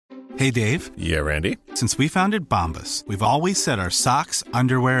Hey, Dave. Yeah, Randy? Since we founded Bombas, we've always said our socks,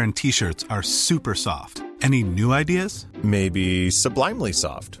 underwear, and T-shirts are super soft. Any new ideas? Maybe sublimely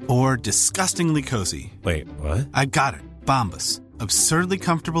soft. Or disgustingly cozy. Wait, what? I got it. Bombas. Absurdly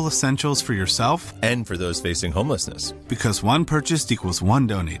comfortable essentials for yourself and for those facing homelessness. Because one purchased equals one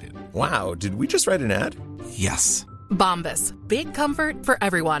donated. Wow, did we just write an ad? Yes. Bombas. Big comfort for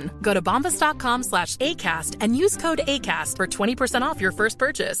everyone. Go to bombas.com/ACAST and use code ACAST for 20% off your first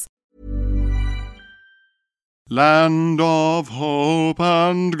purchase. Land of hope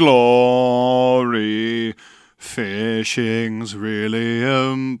and glory, fishing's really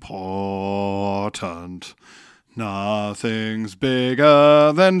important. Nothing's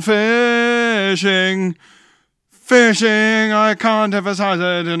bigger than fishing. Fishing, I can't emphasize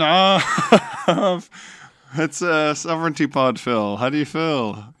it enough. It's a sovereignty pod, Phil. How do you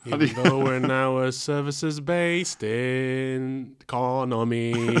feel? Even though we're now a services-based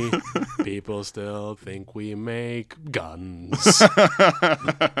economy, people still think we make guns.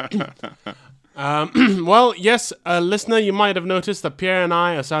 Well, yes, listener, you might have noticed that Pierre and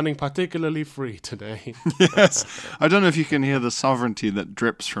I are sounding particularly free today. Yes. I don't know if you can hear the sovereignty that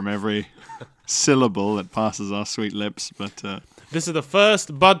drips from every syllable that passes our sweet lips, but... This is the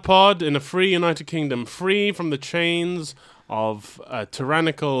first Bud Pod in a free United Kingdom, free from the chains of a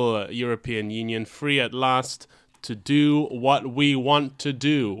tyrannical European Union, free at last to do what we want to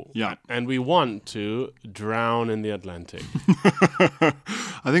do. Yeah. And we want to drown in the Atlantic. I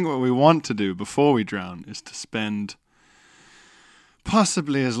think what we want to do before we drown is to spend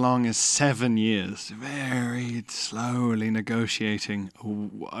possibly as long as 7 years very slowly negotiating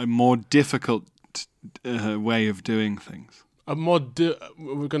a more difficult way of doing things. We're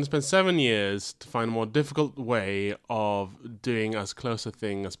going to spend 7 years to find a more difficult way of doing as close a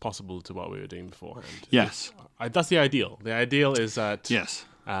thing as possible to what we were doing beforehand. Yes. That's the ideal. The ideal is that yes.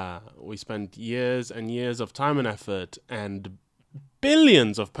 We spend years and years of time and effort and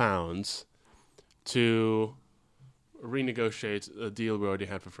billions of pounds to renegotiate a deal we already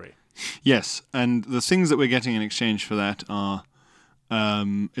had for free. Yes, and the things that we're getting in exchange for that are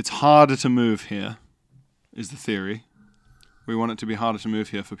it's harder to move here, is the theory. We want it to be harder to move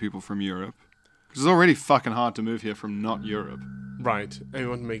here for people from Europe. Because it's already fucking hard to move here from not Europe. Right, and we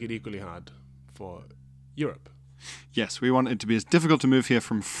want to make it equally hard for Europe. Yes, we want it to be as difficult to move here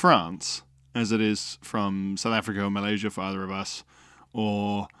from France as it is from South Africa or Malaysia for either of us.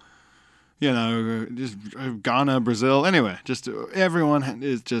 Or, you know, just Ghana, Brazil, anyway. Just everyone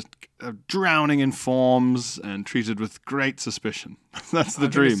is just drowning in forms and treated with great suspicion. That's the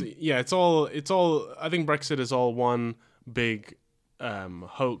dream. It's all, I think Brexit is all one big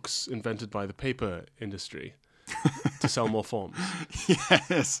hoax invented by the paper industry to sell more forms.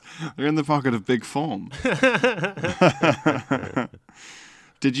 Yes, they're in the pocket of big form.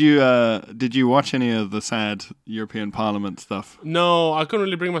 Did you watch any of the sad European Parliament stuff? No, I couldn't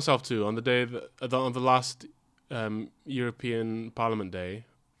really bring myself to. On the day on the last European Parliament day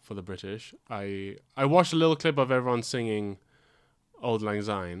for the British, I watched a little clip of everyone singing Auld Lang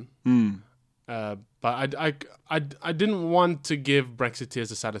Syne. But I didn't want to give Brexiteers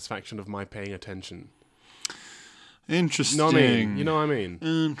the satisfaction of my paying attention. Interesting. You know what I mean?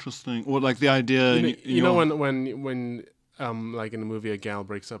 Interesting. Or like the idea... You know when like in the movie a gal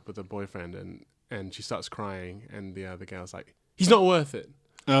breaks up with her boyfriend and she starts crying and the other gal's like, he's not worth it.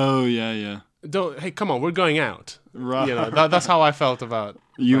 Oh, yeah. Hey, come on, we're going out. Right. You know, that's how I felt about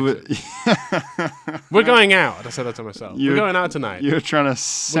you. We're going out. I said that to myself. We're going out tonight. You're trying to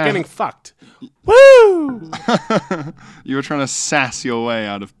We're getting fucked. Woo! You were trying to sass your way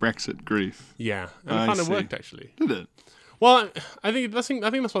out of Brexit grief. Yeah, and I found it worked, actually. Did it? Well, I think that's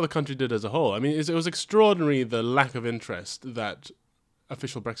what the country did as a whole. I mean, it was extraordinary the lack of interest that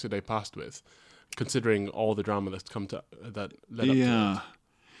official Brexit Day passed with, considering all the drama that led up to it.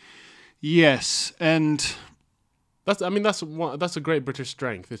 Yes, and that's a great British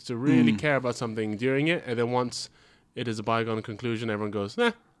strength. Is to really care about something during it, and then once it is a bygone conclusion, everyone goes,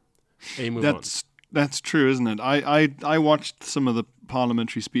 nah, and you move on. That's true, isn't it? I watched some of the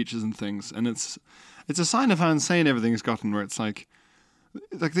parliamentary speeches and things, and it's a sign of how insane everything has gotten. Where it's like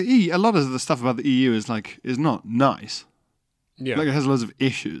the EU, a lot of the stuff about the EU is not nice. Yeah, like it has loads of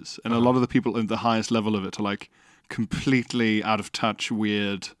issues, and a lot of the people at the highest level of it are like completely out of touch,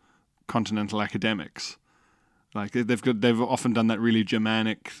 weird continental academics. Like they've often done that really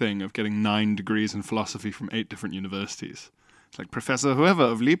Germanic thing of getting 9 degrees in philosophy from 8 different universities. It's like Professor whoever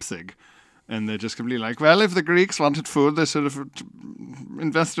of Leipzig. And they're just completely like, well, if the Greeks wanted food, they sort of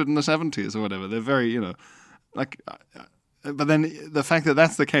invested in the 70s or whatever. They're very, like... But then the fact that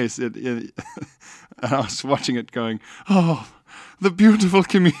that's the case, and I was watching it going, oh, the beautiful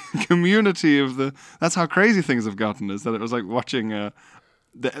community of the. That's how crazy things have gotten. Is that it was like watching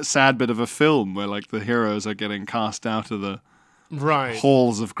the sad bit of a film where like the heroes are getting cast out of the right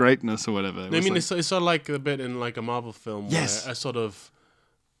halls of greatness or whatever. I mean, it's sort of like a bit in like a Marvel film Yes. where a sort of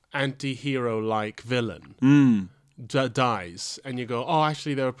anti-hero-like villain dies, and you go, "Oh,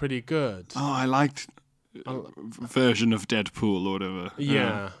 actually, they were pretty good." Oh, I liked version of Deadpool or whatever.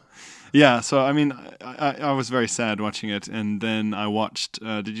 Yeah. Yeah, so I mean, I was very sad watching it, and then I watched.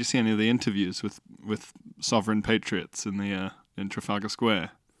 Did you see any of the interviews with sovereign patriots in Trafalgar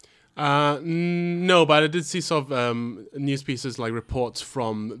Square? No, but I did see sort of news pieces like reports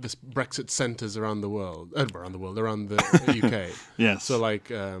from this Brexit centres around the around the UK. Yes. So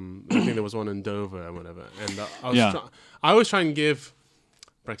like, I think there was one in Dover and whatever. And I always try and give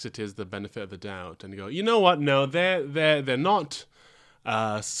Brexiteers the benefit of the doubt and go, you know what? No, they're not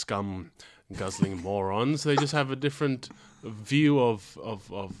scum guzzling morons. They just have a different view of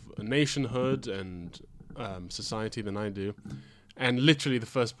nationhood and society than I do. And literally the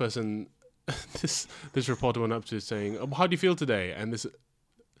first person this reporter went up to saying, oh, how do you feel today? And this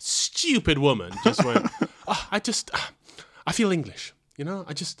stupid woman just went, I feel English, you know?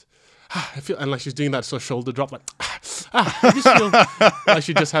 I feel, and like she's doing that sort of shoulder drop, like, I just feel like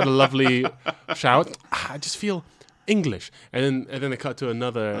she just had a lovely shout. I just feel English. And then they cut to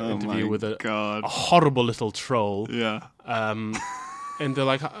another interview with a horrible little troll. Yeah. And they're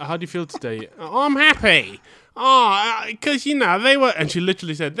like, how do you feel today? Oh, I'm happy. Oh, because, you know, they were... And she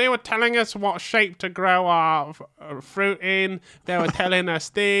literally said, they were telling us what shape to grow our fruit in. They were telling us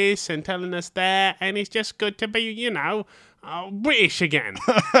this and telling us that. And it's just good to be, you know, British again.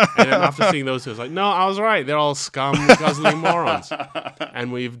 And then after seeing those two, I was like, no, I was right. They're all scum, guzzling morons.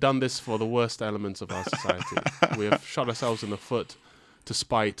 And we've done this for the worst elements of our society. We have shot ourselves in the foot to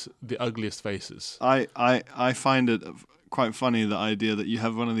spite the ugliest faces. I find it quite funny, the idea that you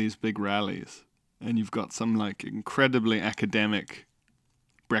have one of these big rallies and you've got some like incredibly academic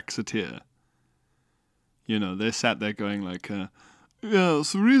Brexiteer. You know, they're sat there going like,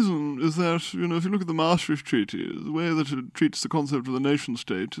 yes, the reason is that, you know, if you look at the Maastricht Treaty, the way that it treats the concept of the nation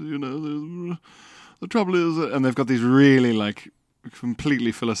state, you know, the trouble is, and they've got these really like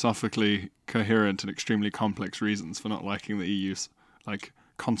completely philosophically coherent and extremely complex reasons for not liking the EU's like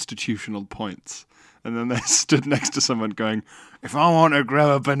constitutional points. And then they stood next to someone going, if I want to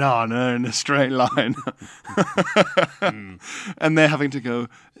grow a banana in a straight line. And they're having to go,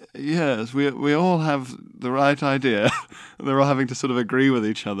 yes, we all have the right idea. And they're all having to sort of agree with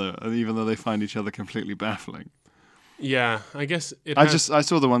each other, even though they find each other completely baffling. Yeah, I guess I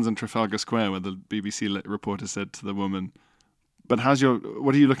saw the ones in Trafalgar Square where the BBC reporter said to the woman, but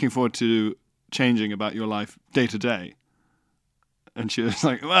what are you looking forward to changing about your life day to day? And she was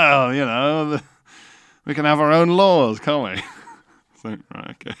like, well, you know, we can have our own laws, can't we? It's like, right,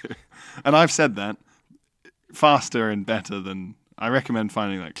 okay. And I've said that faster and better than... I recommend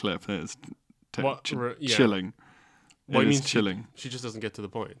finding that clip. It's chilling. What it do you is mean chilling. She just doesn't get to the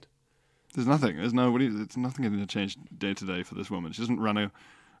point. There's nothing. There's nothing going to change day to day for this woman. She doesn't run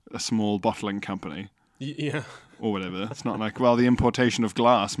a small bottling company. Yeah. Or whatever. It's not like, well, the importation of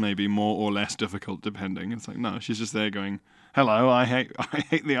glass may be more or less difficult depending. It's like, no, she's just there going, hello, I hate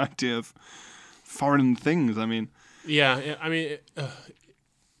the idea of foreign things. I mean... Yeah, I mean,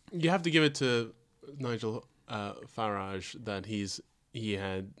 you have to give it to Nigel Farage that he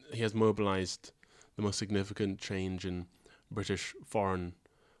has mobilised the most significant change in British foreign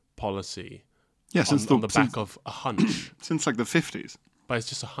policy. Yeah, on the back of a hunch. Since like the 50s. But it's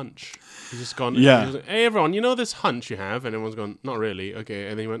just a hunch. He's just gone, yeah. He's like, hey everyone, you know this hunch you have? And everyone's gone, not really, okay.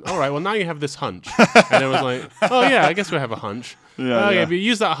 And then he went, all right, well now you have this hunch. And everyone's like, oh yeah, I guess we have a hunch. Yeah, okay, but you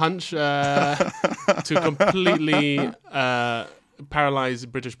use that hunch to completely paralyze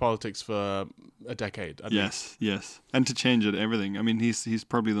British politics for a decade. Yes. And to change it, everything. I mean, he's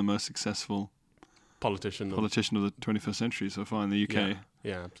probably the most successful politician of the 21st century so far in the UK.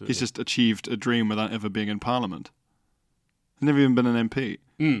 Yeah, absolutely. He's just achieved a dream without ever being in Parliament. He's never even been an MP.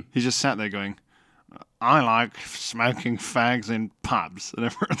 He's just sat there going, I like smoking fags in pubs. And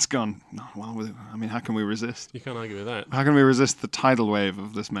everyone's gone, no, well, I mean, how can we resist? You can't argue with that. How can we resist the tidal wave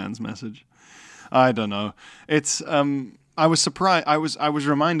of this man's message? I don't know. It's... I was surprised. I was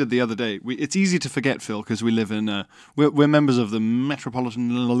reminded the other day. It's easy to forget, Phil, because we live in. We're members of the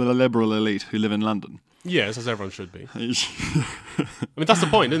metropolitan liberal elite who live in London. Yes, as everyone should be. I mean, that's the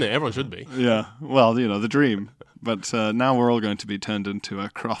point, isn't it? Everyone should be. Yeah. Well, you know, the dream. But now we're all going to be turned into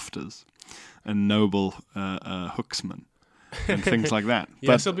crofters and noble hooksmen. and things like that.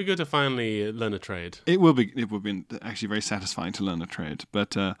 Yes, it'll be good to finally learn a trade. It will be actually very satisfying to learn a trade.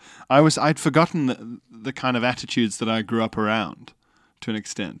 But I'd forgotten the kind of attitudes that I grew up around to an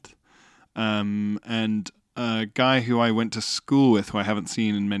extent. And a guy who I went to school with, who I haven't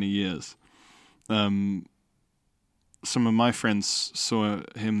seen in many years, some of my friends saw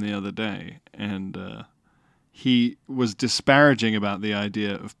him the other day, and he was disparaging about the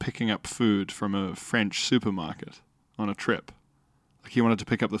idea of picking up food from a French supermarket on a trip. Like he wanted to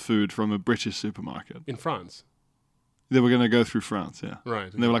pick up the food from a British supermarket. In France? They were going to go through France, yeah.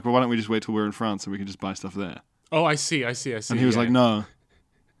 Right. And they were like, well, why don't we just wait till we're in France and we can just buy stuff there? Oh, I see. And he was like, no.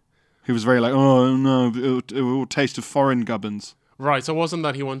 He was very like, oh, no, it will taste of foreign gubbins. Right, so it wasn't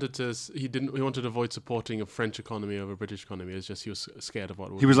that he wanted to wanted to avoid supporting a French economy over a British economy. It's just he was scared of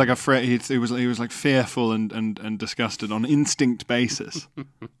what he was like he was like fearful and disgusted on instinct basis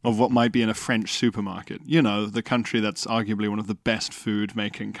of what might be in a French supermarket. You know, the country that's arguably one of the best food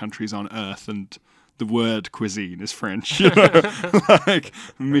making countries on earth, and the word cuisine is French. You know? Like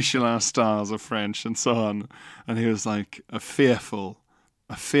Michelin stars are French and so on. And he was like a fearful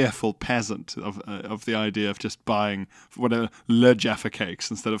peasant of the idea of just buying whatever Le Jaffa cakes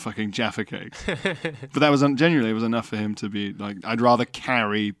instead of fucking Jaffa cakes. But that was genuinely, it was enough for him to be like, I'd rather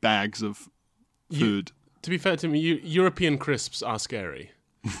carry bags of food. To be fair to me, European crisps are scary.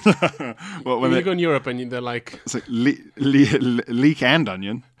 Well, when you go in Europe and they're like... It's like leek and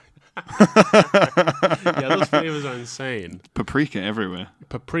onion. Yeah, those flavors are insane. Paprika everywhere.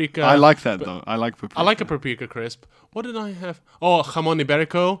 Paprika. I like that though. I like paprika. I like a paprika crisp. What did I have? Oh, jamon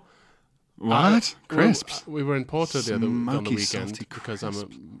iberico. What? Crisps? We were in Porto on the weekend salty because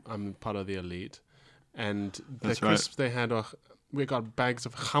I'm part of the elite, and the That's crisps they had we got bags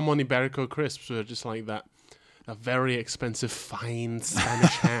of jamon iberico crisps, which are just like that. A very expensive, fine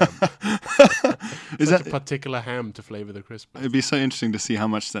Spanish ham. Is Such that a particular ham to flavor the crisp? It'd be so interesting to see how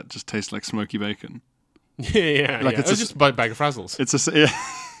much that just tastes like smoky bacon. Yeah. Like It's just a bag of Frazzles. It's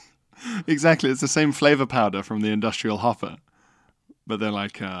exactly. It's the same flavor powder from the industrial hopper, but they're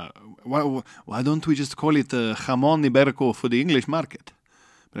like, why don't we just call it jamon iberico for the English market?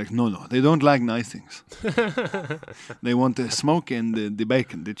 But like, no, they don't like nice things. They want the smoke and the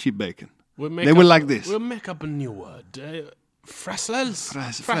bacon, the cheap bacon. They will like this. We'll make up a new word. Frazzles.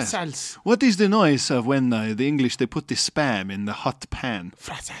 Frazzles. What is the noise of when the English, they put the spam in the hot pan?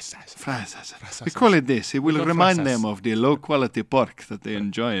 Frazzles. We call it this. It will got remind frazzles. them of the low-quality pork that they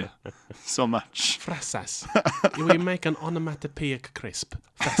enjoy so much. Frazzles. We make an onomatopoeic crisp.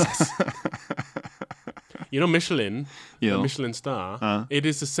 Frazzles. You know Michelin, Yeah. the Michelin star, it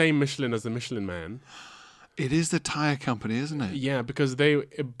is the same Michelin as the Michelin Man. It is the tire company, isn't it? Yeah, because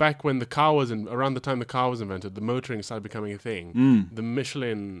back when the car was around the time the car was invented, the motoring started becoming a thing. The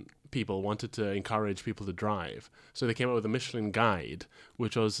Michelin people wanted to encourage people to drive, so they came up with a Michelin guide,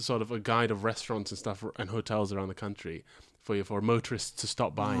 which was sort of a guide of restaurants and stuff and hotels around the country for motorists to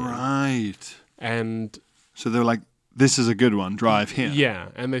stop by. Right. And So they were like, this is a good one, drive here. yeah,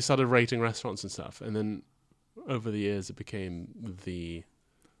 and they started rating restaurants and stuff, and then over the years it became the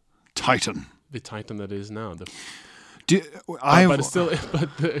Titan. Titan that it is now. But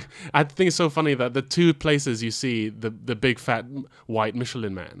But I think it's so funny that the two places you see the big fat white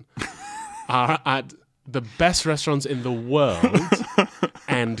Michelin Man are at the best restaurants in the world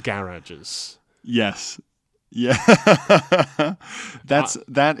and garages. Yes. Yeah.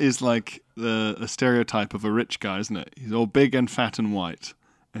 That is like a stereotype of a rich guy, isn't it? He's all big and fat and white.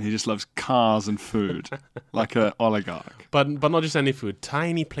 And he just loves cars and food, like an oligarch. But not just any food.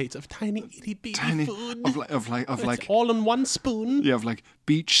 Tiny plates of tiny itty bitty food. Of like all on one spoon. Yeah, of like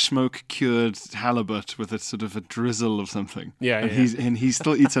beach smoke cured halibut with a sort of a drizzle of something. Yeah, and he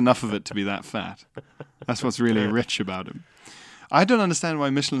still eats enough of it to be that fat. That's what's really rich about him. I don't understand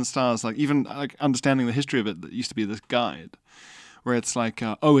why Michelin stars, like even like understanding the history of it, that used to be this guide where it's like,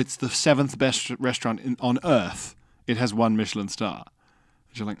 it's the 7th best restaurant on earth. It has 1 Michelin star.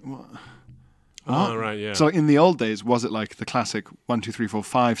 You're like, what? Oh, right, yeah. So in the old days, was it like the classic 1, 2, 3, 4,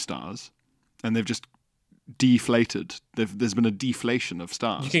 5 stars, and they've just deflated? There's been a deflation of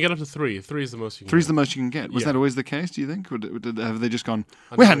stars. You can get up to 3. 3 is the most you can 3 is get. the most you can get. Was Yeah. that always the case? Do you think? Have they just gone?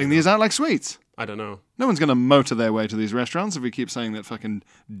 We're handing these out like sweets. I don't know. No one's going to motor their way to these restaurants if we keep saying that fucking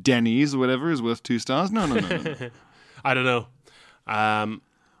Denny's or whatever is worth 2 stars. No. I don't know.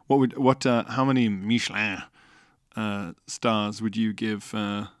 How many Michelin stars would you give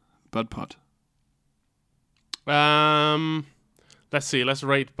Bud Pod? Let's see. Let's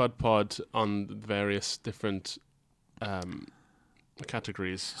rate Bud Pod on various different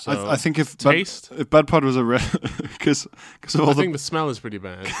categories. So I think if taste, if Bud Pod was a because of all I think the smell is pretty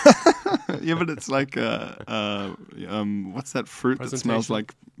bad. yeah, but it's like what's that fruit that smells Presentation.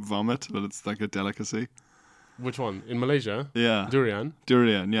 like vomit, but it's like a delicacy? Which one? In Malaysia? Yeah, Durian.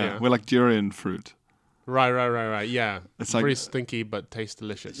 durian. Yeah, Yeah. we're like durian fruit. Right. Yeah. It's like- very stinky but tastes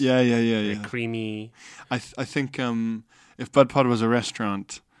delicious. Yeah. Very creamy. I think if Bud Pod was a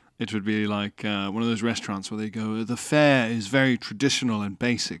restaurant, it would be like one of those restaurants where they go, the fare is very traditional and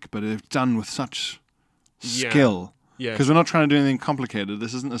basic, but it's done with such skill. Yeah. Because we're not trying to do anything complicated.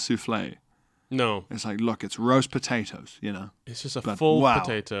 This isn't a souffle. No, It's like, look, it's roast potatoes, it's just a But full wow.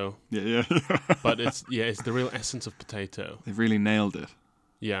 potato, Yeah. but it's the real essence of potato. They've really nailed it.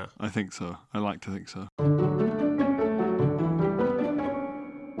 Yeah. I think so. I like to think so.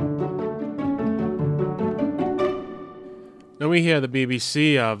 Now we here at the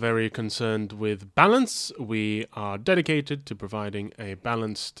BBC are very concerned with balance. We are dedicated to providing a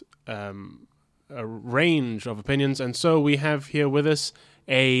balanced a range of opinions, and so we have here with us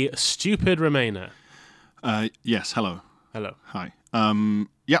a stupid Remainer. Yes, hello. Hello. Hi.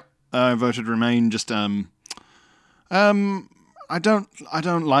 I voted Remain. Just I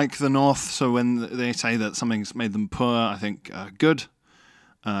don't like the North. So when they say that something's made them poor, I think good.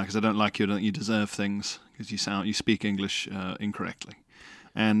 Because I don't like you. I don't think you deserve things because you speak English incorrectly.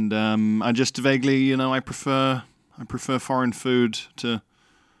 And I just vaguely, I prefer foreign food to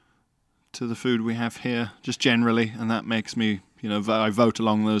the food we have here, just generally, and that makes me, I vote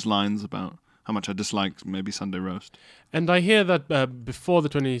along those lines about how much I dislike maybe Sunday roast. And I hear that before the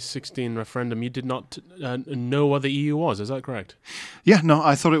 2016 referendum, you did not know what the EU was. Is that correct? Yeah, no,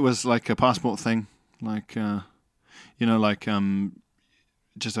 I thought it was like a passport thing, like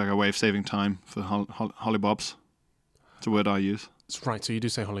just like a way of saving time for hollybobs. It's a word I use. That's right. So you do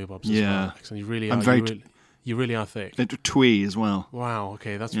say hollybobs as Yeah. well. Excellent. You really I'm are. very You really are thick. Twee as well, Wow.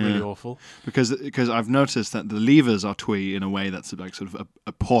 Okay, that's Yeah. really awful. because I've noticed that the levers are twee in a way that's like sort of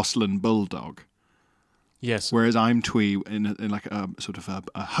a porcelain bulldog, Yes. whereas I'm twee in like a sort of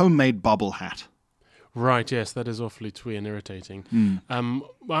a homemade bobble hat. Right. Yes, that is awfully twee and irritating. Mm.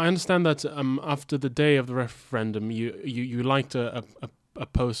 I understand that after the day of the referendum, you liked a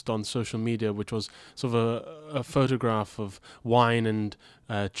post on social media, which was sort of a photograph of wine and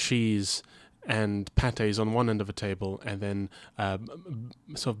cheese and pâtés on one end of a table, and then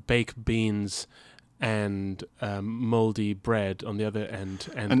sort of baked beans and moldy bread on the other end,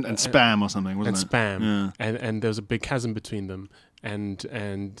 And spam or something, wasn't and it? spam, Yeah. and there was a big chasm between them, and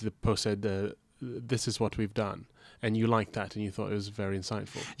the post said, "This is what we've done," and you liked that, and you thought it was very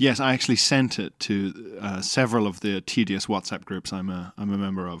insightful. Yes, I actually sent it to several of the tedious WhatsApp groups I'm a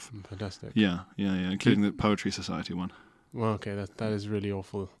member of. Fantastic. Yeah, including the Poetry Society one. Well, okay, that is really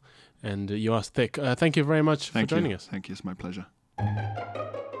awful, and you are thick. Thank you very much Thank for joining you. us. Thank you. It's my pleasure.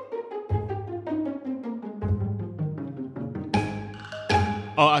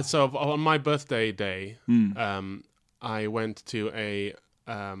 Oh, so on my birthday day, I went to a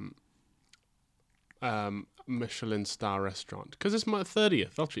Michelin star restaurant because it's my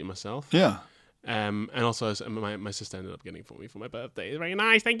 30th. I'll treat myself. Yeah. And also, my sister ended up getting for me for my birthday. Very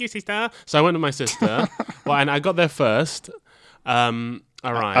nice, thank you, sister. So I went with my sister. Well, and I got there first.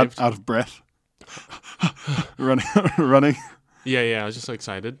 Arrived. Out of breath. running. Yeah, I was just so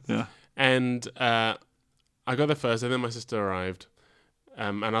excited. Yeah. And I got there first, and then my sister arrived.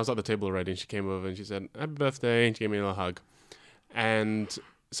 And I was at the table already, and she came over and she said, "Happy birthday," and she gave me a little hug. And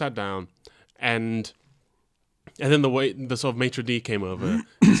sat down. And then the sort of maitre d' came over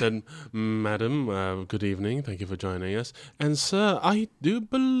and said, "Madam, good evening. Thank you for joining us. And sir, I do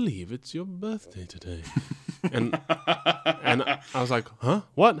believe it's your birthday today." and I was like, "Huh?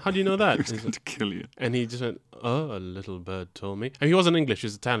 What? How do you know that?" He was going to kill you. And he just went, "Oh, a little bird told me." And he wasn't English; he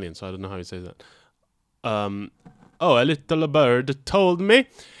was Italian, so I don't know how he says that. "Oh, a little bird told me,"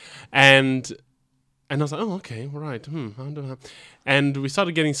 and I was like, "Oh, okay, right. I don't know." And we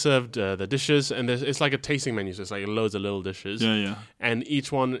started getting served the dishes, and it's like a tasting menu, so it's like loads of little dishes. Yeah. And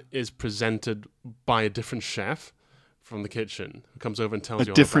each one is presented by a different chef from the kitchen who comes over and tells you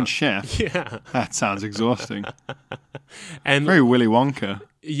A all different about- chef. Yeah. That sounds exhausting. And Very Willy Wonka.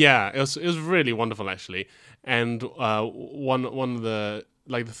 yeah, it was really wonderful actually. And one of the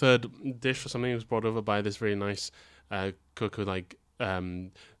the third dish or something was brought over by this very nice cook who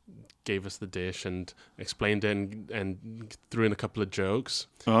gave us the dish and explained it and threw in a couple of jokes.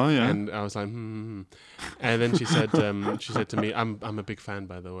 Oh yeah. And I was like, And then she said to me, I'm a big fan,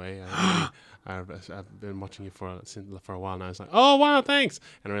 by the way. I've been watching you for a while now. I was like, "Oh wow, thanks."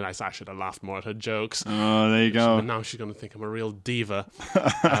 And I realized I should have laughed more at her jokes. Oh, there you go. But now she's going to think I'm a real diva.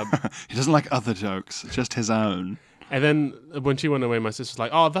 He doesn't like other jokes, just his own. And then when she went away, my sister's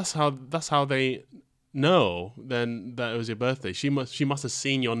like, "Oh, that's how they know then that it was your birthday. She must have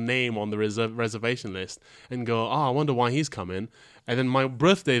seen your name on the reservation list and go, oh, I wonder why he's coming. And then my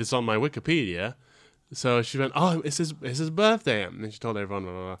birthday is on my Wikipedia, so she went, oh, it's his birthday, and then she told everyone.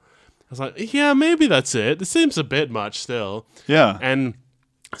 Blah, blah, blah. I was like, yeah, maybe that's it. It seems a bit much still. Yeah. And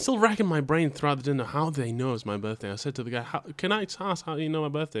I'm still racking my brain throughout the dinner how they know it's my birthday. I said to the guy, can I ask how you know my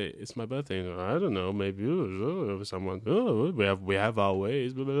birthday? It's my birthday. Goes, I don't know. Maybe someone. We have our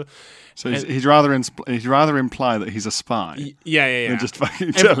ways. Blah, blah, blah. So he's rather imply that he's a spy. Yeah. Than just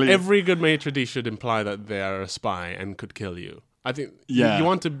fucking tell you. Every good maitre d' should imply that they are a spy and could kill you. I think you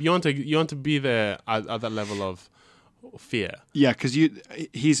want to be there at that level of fear. Yeah, because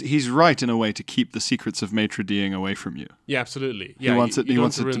he's right in a way to keep the secrets of maitre d'-ing away from you. Yeah, absolutely. Yeah, he wants it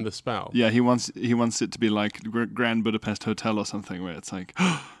to ruin the spell. Yeah, he wants it to be like Grand Budapest Hotel or something, where it's like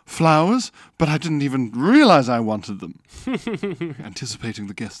flowers, but I didn't even realize I wanted them. Anticipating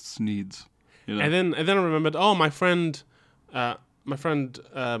the guests' needs. You know? And then I remembered. Oh, my friend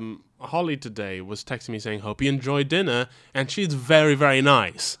Holly today was texting me saying, "Hope you enjoyed dinner," and she's very, very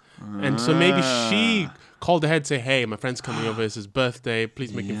nice. And so maybe she called ahead, say, "Hey, my friend's coming over. It's his birthday.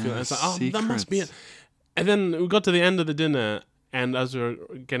 Please make him feel." And it's like, "Oh, that must be it." And then we got to the end of the dinner, and as we were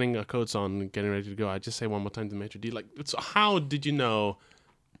getting our coats on, getting ready to go, I just say one more time to maitre d', like, so how did you know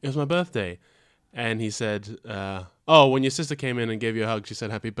it was my birthday? And he said, "Oh, when your sister came in and gave you a hug, she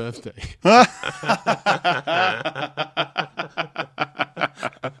said happy birthday."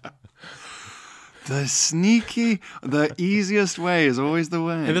 The easiest way is always the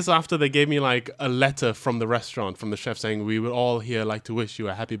way. And this is after they gave me like a letter from the restaurant, from the chef, saying, "We would all here like to wish you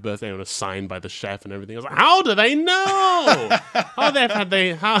a happy birthday," and it was signed by the chef and everything. I was like, how do they know? How have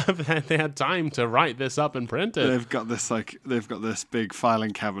they had time to write this up and print it? They've got this big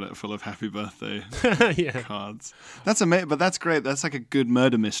filing cabinet full of happy birthday cards. That's amazing, but that's great. That's like a good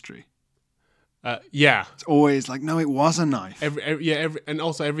murder mystery. Yeah. It's always like, no, it was a knife. And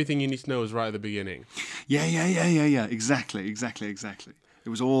also everything you need to know is right at the beginning. Yeah. Exactly. It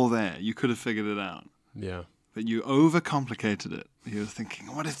was all there. You could have figured it out. Yeah. But you overcomplicated it. You were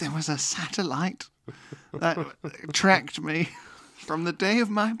thinking, what if there was a satellite that tracked me from the day of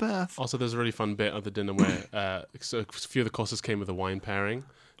my birth? Also, there's a really fun bit of the dinner where a few of the courses came with a wine pairing,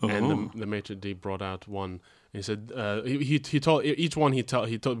 and the maitre d' brought out one. He said he told each one we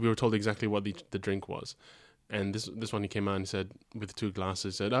were told exactly what the drink was, and this one he came out and said with 2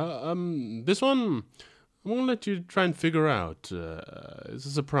 glasses, said this one I'm gonna let you try and figure out. It's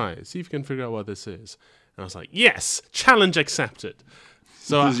a surprise. See if you can figure out what this is. And I was like, yes, challenge accepted.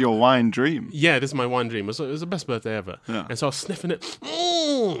 So this is your wine dream. Yeah, this is my wine dream. It was the best birthday ever. Yeah. And so I was sniffing it,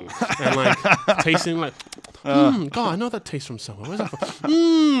 and like tasting like, God, I know that taste from somewhere. Where's that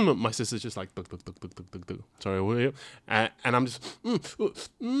from? My sister's just like, look. Sorry, will you? And I'm just,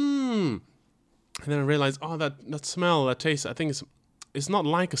 And then I realized, that smell, that taste, I think it's not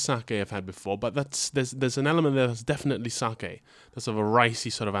like a sake I've had before, but there's an element there that's definitely sake. That's of a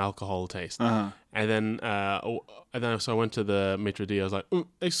ricey sort of alcohol taste. Uh-huh. And then so I went to the maitre d'. I was like,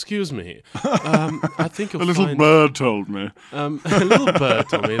 excuse me, I think you'll a little bird told me. A little bird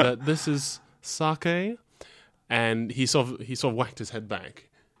told me that this is sake, and he sort of whacked his head back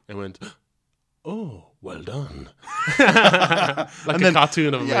and went, "Oh, well done." Like a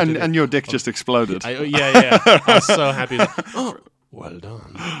cartoon of a maitre d'. And your dick just exploded. Yeah. I was so happy. Oh, well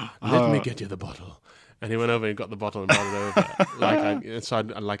done. Let me get you the bottle. And he went over and got the bottle and brought it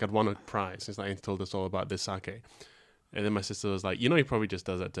over. I'd won a prize. It's like he told us all about this sake. And then my sister was like, he probably just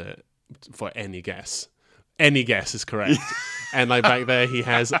does that for any guess. Any guess is correct. And like back there, he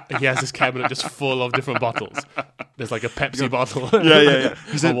has his cabinet just full of different bottles. There's like a Pepsi bottle, yeah.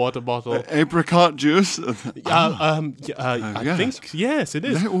 A water bottle, apricot juice. I think yes, it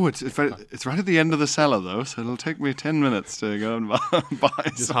is. Oh, it's right at the end of the cellar though, so it'll take me 10 minutes to go and buy.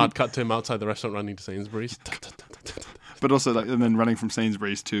 Just hard cut to him outside the restaurant, running to Sainsbury's. But also, and then running from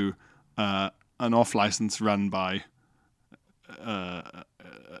Sainsbury's to an off license run by.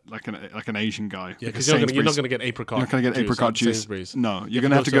 Like an Asian guy. Yeah, because you're not going to get apricot. You're not going to get apricot juice. No, you're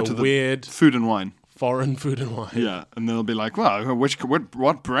going to have to go to the weird food and wine. Foreign food and wine. Yeah, and they'll be like, "Well,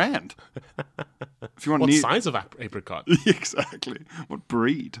 what brand? If you want what size of apricot? Exactly. What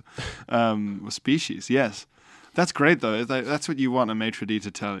breed? What species? Yes, that's great though. That's what you want a maitre d'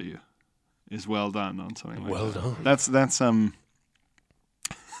 to tell you. Is well done on something like well that. Done.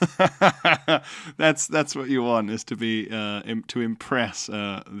 That's what you want, is to be to impress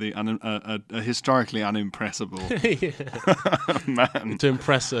a historically unimpressible man. To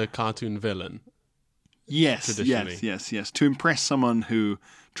impress a cartoon villain. Yes, traditionally. yes. To impress someone who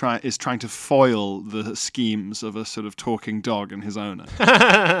is trying to foil the schemes of a sort of talking dog and his owner.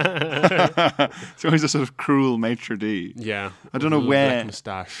 It's always a sort of cruel maitre d'. Yeah. I don't know With a where. black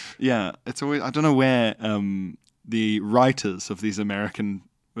moustache. Yeah, it's always. I don't know where the writers of these American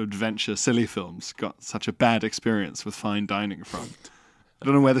adventure silly films got such a bad experience with fine dining from. I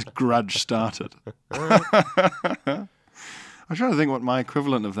don't know where this grudge started. I'm trying to think what my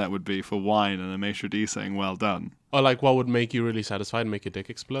equivalent of that would be for wine and a maitre d' saying "well done." Or like, what would make you really satisfied and make your dick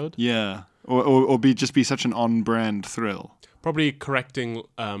explode? Yeah, or be such an on-brand thrill. Probably correcting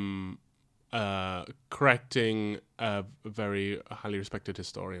a very highly respected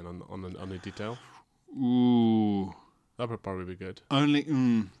historian on a detail. Ooh, That would probably be good. only.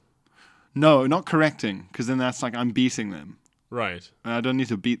 No, not correcting, because then that's like I'm beating them. Right. And I don't need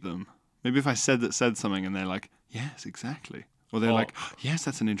to beat them. Maybe if I said something and they're like, "Yes, exactly," or they're like, "Yes,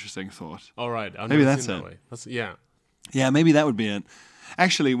 that's an interesting thought." All right. I've Maybe never that's seen it. that way. Yeah. Yeah, maybe that would be it.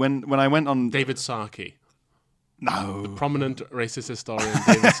 Actually, when I went on, David Sarkey, no, prominent racist historian.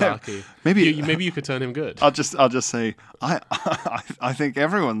 David Sarkey. Maybe- maybe you could turn him good. I'll just say I think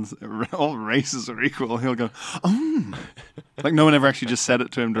all races are equal. He'll go, like no one ever actually just said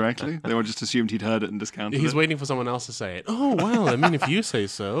it to him directly. They all just assumed he'd heard it and discounted He's it. waiting for someone else to say it. Oh well, I mean, if you say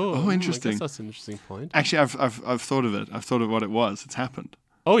so. Oh, interesting. I guess that's an interesting point. Actually, I've thought of it. I've thought of what it was. It's happened.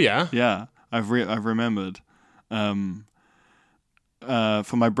 Oh yeah. Yeah, I've remembered.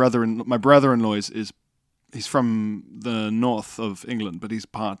 For my brother-in-law he's from the north of England, but his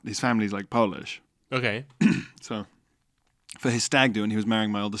family's like Polish. Okay. So for his stag do, and he was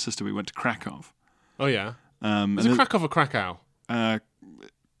marrying my older sister, we went to Krakow. Oh yeah. And Is it Krakow or Krakow?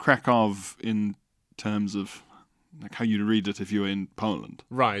 Krakow in terms of like how you'd read it if you were in Poland.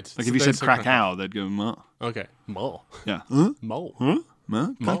 Right. Like So if you they said say Krakow, they'd go "Ma." Okay. Mo. Yeah. Huh? Mo. Huh? Ma?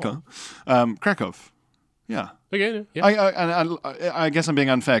 Krakow. Krakow. Yeah. Okay. Yeah. I guess I'm being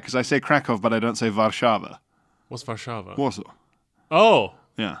unfair because I say Krakow, but I don't say Warszawa. What's Warszawa? Warsaw. Oh.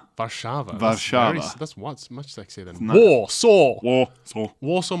 Yeah. Warszawa. Warszawa. That's much sexier than not- Warsaw. Warsaw.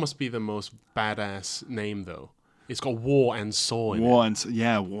 Warsaw must be the most badass name though. It's got war and saw in Warsaw.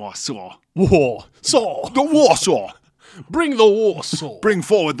 it. Warsaw. The Warsaw. Bring the Warsaw. Bring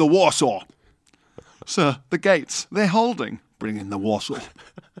forward the Warsaw. Sir, the gates, they're holding. Bring in the Warsaw.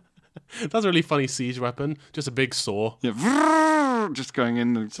 That's a really funny siege weapon. Just a big saw. Yeah. Just going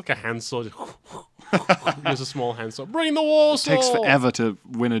in. It's like a handsaw. Just a small handsaw. Bring the Warsaw. It takes forever to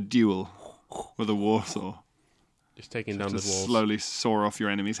win a duel with a Warsaw. Just taking down To the walls. slowly saw off your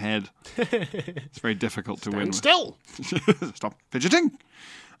enemy's head. It's very difficult to win. Stand still. Stop fidgeting.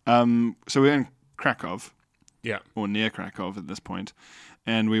 So we're in Krakow, Yeah. or near Krakow at this point,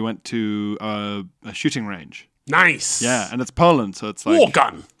 and we went to a shooting range. Nice. Yeah, and it's Poland, so it's like War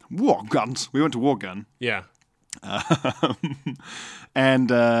gun. War guns. We went to War Gun. Yeah.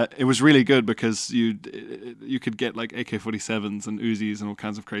 And it was really good because you could get like AK-47s and Uzis and all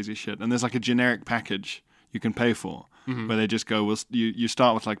kinds of crazy shit. And there's like a generic package you can pay for where they just go, well, you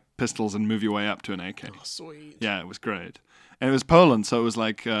start with like pistols and move your way up to an AK. Sweet. Yeah, it was great. And it was Poland, so it was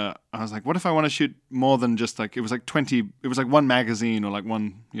like, I was like, what if I want to shoot more than just like, it was like one magazine or like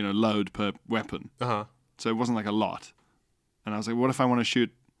one, load per weapon. Uh-huh. So it wasn't like a lot. And I was like, what if I want to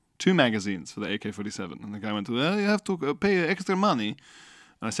shoot 2 magazines for the AK-47? And the guy went, well, you have to pay extra money.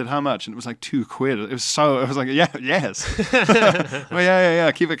 And I said, how much? And it was like £2. I was like, yes. Well,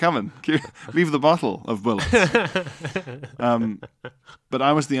 yeah. Keep it coming. Leave the bottle of bullets. But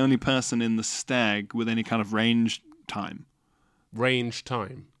I was the only person in the stag with any kind of range time. Range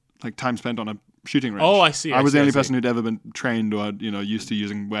time. Like time spent on a shooting range. Oh, I see. I was the only person who'd ever been trained or, used to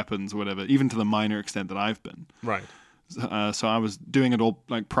using weapons or whatever, even to the minor extent that I've been. Right. So I was doing it all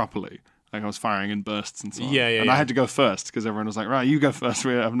like properly. Like I was firing in bursts and so on. Yeah. And I had to go first because everyone was like, right, you go first.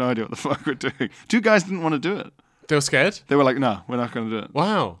 We have no idea what the fuck we're doing. 2 guys didn't want to do it. They were scared? They were like, no, we're not going to do it.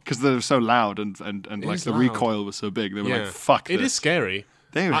 Wow. Because they were so loud and like is the loud. recoil was so big. They were Yeah. like, fuck this. It is scary.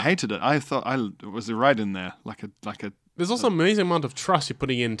 They hated it. I thought I was right in there. Like a There's also an amazing amount of trust you're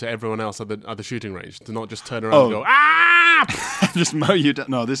putting into everyone else at the shooting range to not just turn around and go, ah! just mow you down.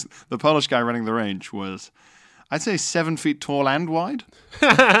 No, the Polish guy running the range was, I'd say 7 feet tall and wide.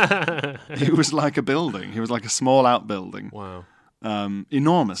 He was like a building. He was like a small outbuilding. Wow.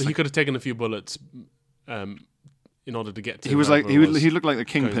 Enormous. So he could have taken a few bullets in order to get to He was like whoever he looked like the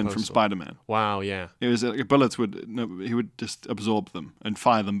Kingpin going from postal. Spider-Man. Wow, yeah. It was bullets he would just absorb them and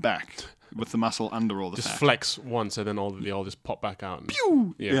fire them back with the muscle under all the Just fat. flex once and then they all just pop back out.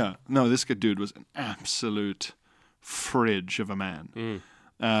 And, Yeah. No, this good dude was an absolute fridge of a man.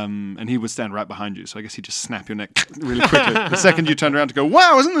 And he would stand right behind you. So I guess he'd just snap your neck really quickly. The second you turned around to go,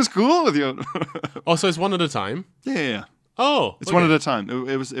 wow, isn't this cool? With your Also, it's one at a time. yeah. Oh, It's one at a time.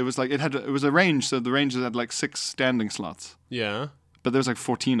 It was like it was a range. So the ranges had like 6 standing slots, Yeah. but there was like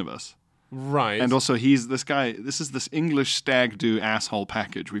 14 of us. Right. And also, he's this guy. This is this English stag do asshole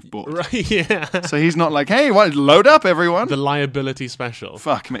package we've bought. right. Yeah. So he's not like, hey, what? Load up, everyone. The liability special.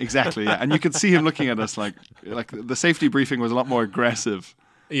 Fuck me, exactly. Yeah, and you could see him looking at us like the safety briefing was a lot more aggressive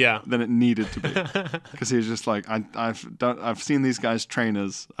Yeah. than it needed to be, because he was just like, I've seen these guys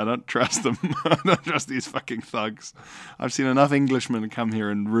trainers. I don't trust them. I don't trust these fucking thugs. I've seen enough Englishmen come here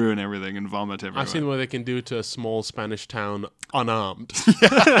and ruin everything and vomit everywhere. I've seen what they can do to a small Spanish town unarmed.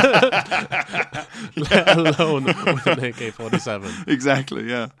 Let alone with an AK-47. Exactly,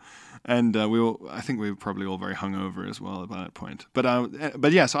 yeah. And I think we were probably all very hungover as well by that point.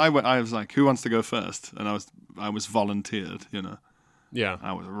 But yeah, so I was like, who wants to go first? And I was volunteered, you know. Yeah.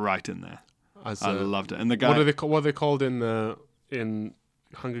 I was right in there. As, I loved it. And the guy, what are they called in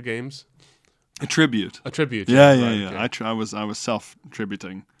Hunger Games? a tribute. A tribute. Yeah. Right, okay. I was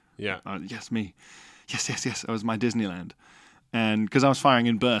self-tributing. Yeah. Yes, me. Yes. That was my Disneyland. And because I was firing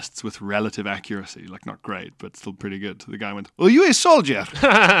in bursts with relative accuracy, like not great, but still pretty good. The guy went, "Oh, you a soldier?"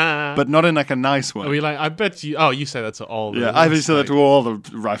 But not in like a nice way. Are we like, I bet you. Oh, you say that to all. Yeah, I said that to all the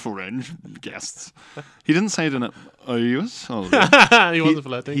rifle range guests. He didn't say it in a, "Are you a soldier?" He wasn't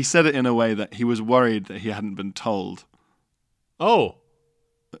flirting. He said it in a way that he was worried that he hadn't been told. Oh,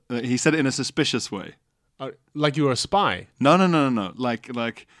 He said it in a suspicious way. like you were a spy. No.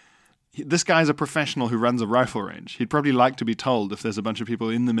 Like this guy's a professional who runs a rifle range. He'd probably like to be told if there's a bunch of people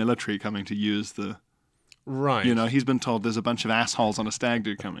in the military coming to use the. Right. You know, he's been told there's a bunch of assholes on a stag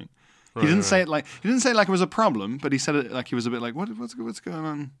do coming. He didn't say it like it was a problem, but he said it like he was a bit like, what's going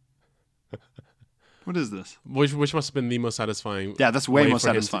on? What is this? Which must have been the most satisfying. Yeah, that's way more for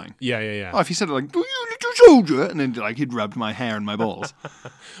him to- satisfying. Yeah. Oh, if he said it like, "Do you little soldier," and then like he'd rubbed my hair and my balls.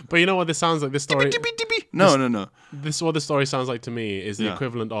 But you know what this sounds like? This story. Dippy. No. This is what the story sounds like to me is the Yeah.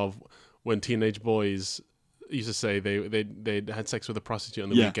 equivalent of when teenage boys used to say they had sex with a prostitute on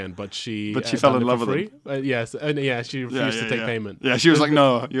the Yeah. weekend, but she fell done in it love for with free. Yes, and she refused to take payment. Yeah, she was like,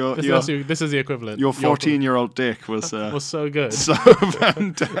 "No, This is the equivalent. your 14-year-old dick was was so good. so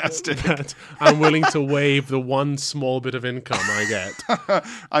fantastic. that I'm willing to waive the one small bit of income I get.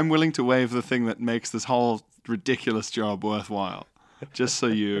 I'm willing to waive the thing that makes this whole ridiculous job worthwhile, just so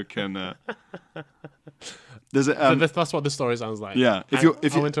you can." There's a, So that's what the story sounds like. yeah, if I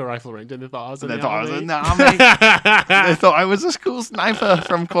you went to a rifle range and they thought I was in they the thought I was army. in the army. They thought I was a school sniper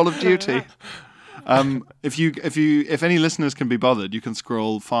from Call of Duty. If any listeners can be bothered, you can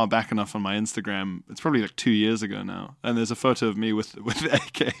scroll far back enough on my Instagram. It's probably like 2 years ago now, and there's a photo of me with the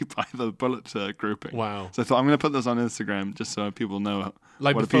AK by the bullet grouping. Wow. So I thought I'm going to put this on Instagram just so people know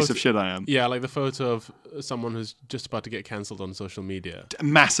Like what a the piece photo- of shit I am. Yeah, like the photo of someone who's just about to get cancelled on social media.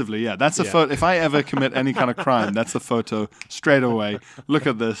 Massively, yeah. That's the Yeah. photo. If I ever commit any kind of crime, that's the photo straight away. Look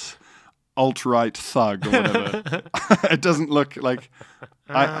at this alt-right thug or whatever. It doesn't look like.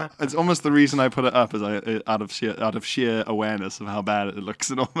 It's almost the reason I put it up is out of sheer awareness of how bad it looks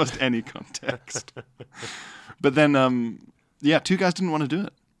in almost any context. But then, 2 guys didn't want to do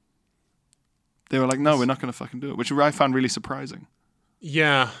it. They were like, "No, we're not going to fucking do it," which I found really surprising.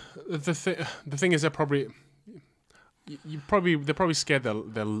 Yeah, the thing is, they're probably scared they'll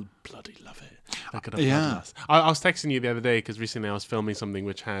bloody love it. Look at Yeah. I was texting you the other day because recently I was filming something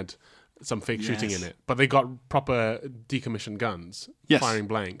which had some fake shooting in Yes. it, but they got proper decommissioned guns, Yes. firing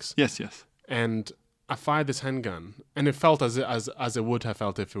blanks. Yes. And I fired this handgun, and it felt as it would have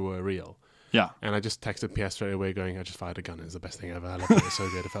felt if it were real. Yeah. And I just texted PS straight away going, I just fired a gun. It was the best thing ever. I loved it. It was so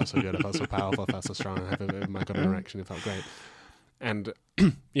good. It felt so good. It felt so powerful. It felt so strong. I got an erection. It felt great. And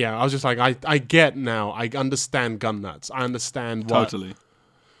yeah, I was just like, I get now. I understand gun nuts. I understand what. Totally.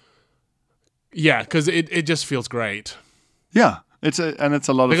 Yeah, because it just feels great. Yeah. It's a lot They're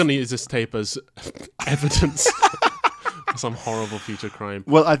of. going to use this tape as evidence of some horrible future crime.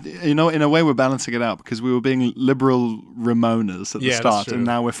 Well, in a way, we're balancing it out because we were being liberal Ramonas at the Yeah, that's start, true. and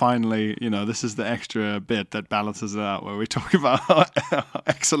now we're finally, this is the extra bit that balances it out, where we talk about how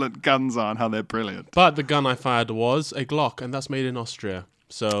excellent guns are and how they're brilliant. But the gun I fired was a Glock, and that's made in Austria.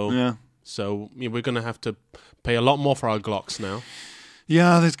 So Yeah. We're going to have to pay a lot more for our Glocks now.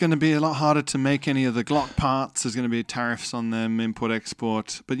 Yeah, there's going to be a lot harder to make any of the Glock parts. There's going to be tariffs on them,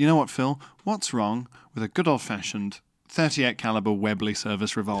 import-export. But you know what, Phil? What's wrong with a good old-fashioned 38 caliber Webley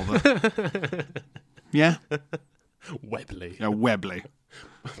service revolver? Yeah? Webley. Yeah, Webley.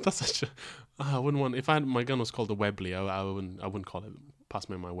 That's such a. I wouldn't want. If my gun was called a Webley, I wouldn't call it. Pass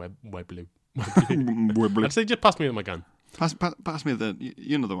me my Webley. Webley. I'd say just pass me my gun. Pass me the.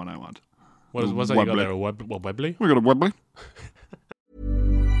 You know the one I want. What's that you got Webley. there? A Webley? We got a Webley.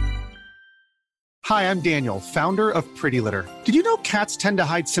 Hi, I'm Daniel, founder of Pretty Litter. Did you know cats tend to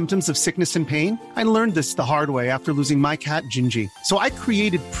hide symptoms of sickness and pain? I learned this the hard way after losing my cat, Gingy. So I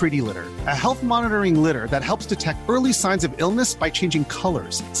created Pretty Litter, a health monitoring litter that helps detect early signs of illness by changing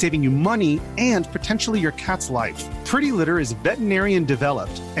colors, saving you money and potentially your cat's life. Pretty Litter is veterinarian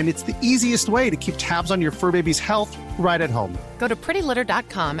developed, and it's the easiest way to keep tabs on your fur baby's health right at home. Go to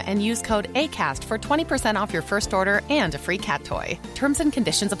prettylitter.com and use code ACAST for 20% off your first order and a free cat toy. Terms and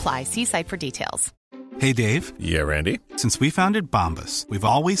conditions apply. See site for details. Hey, Dave. Yeah, Randy. Since we founded Bombas, we've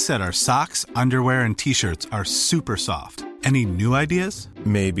always said our socks, underwear, and T-shirts are super soft. Any new ideas?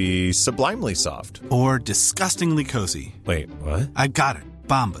 Maybe sublimely soft. Or disgustingly cozy? Wait, what? I got it.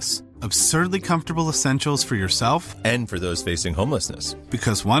 Bombas. Absurdly comfortable essentials for yourself And for those facing homelessness.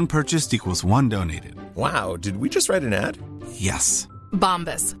 because one purchased equals one donated. Wow, did we just write an ad? Yes.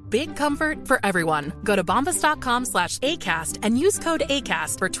 Bombas. Big comfort for everyone. Go to bombas.com/ACAST and use code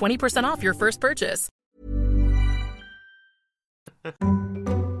ACAST for 20% off your first purchase.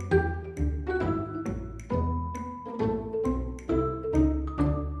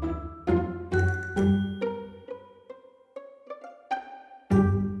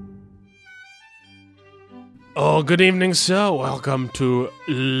 Oh, good evening, sir. Welcome to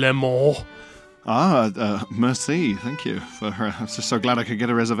Le Mans. Merci. Thank you. I'm just so glad I could get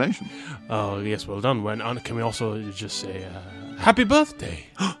a reservation. Oh, yes, well done. Can we also just say happy birthday?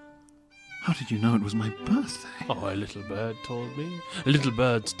 How did you know it was my birthday? Oh, a little bird told me. Little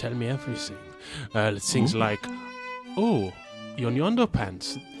birds tell me everything. Things like, oh, your new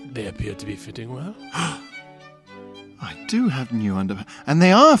underpants. They appear to be fitting well. I do have new underwear, and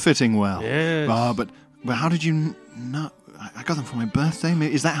they are fitting well. Yes. But how did you know? I got them for my birthday.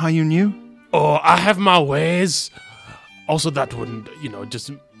 Is that how you knew? Oh, I have my ways. Also, that wouldn't,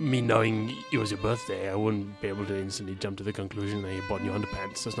 just me knowing it was your birthday, I wouldn't be able to instantly jump to the conclusion that you bought new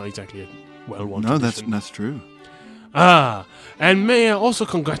underpants. That's not exactly a well-worn No, tradition. that's true. And may I also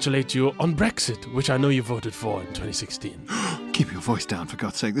congratulate you on Brexit, which I know you voted for in 2016. Keep your voice down, for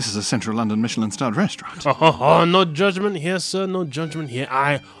God's sake. This is a Central London Michelin-starred restaurant. Oh, no judgment here, sir, no judgment here.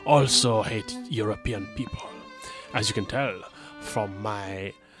 I also hate European people, as you can tell from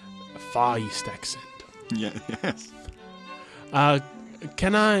my Far East accent. Yeah, yes.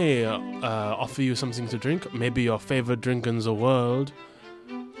 Can I offer you something to drink? Maybe your favorite drink in the world?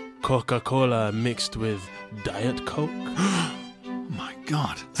 Coca-Cola mixed with Diet Coke? Oh my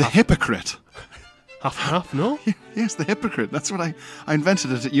God. The hypocrite. Half and half, no? Yes, the hypocrite. That's what I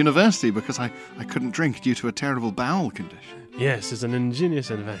invented it at university because I couldn't drink due to a terrible bowel condition. Yes, it's an ingenious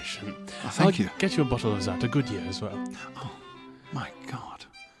invention. Oh, thank I'll you. Get you a bottle of that, a good year as well. Oh, my God.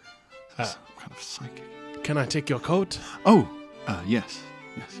 That's kind of psychic. Can I take your coat? Oh, yes.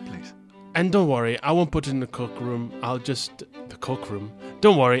 Yes, please. And don't worry, I won't put it in the cloakroom. The cloakroom?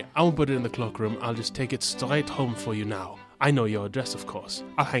 Don't worry, I won't put it in the cloakroom. I'll just take it straight home for you now. I know your address, of course.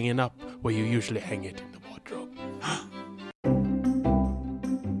 I'll hang it up where you usually hang it, in the wardrobe.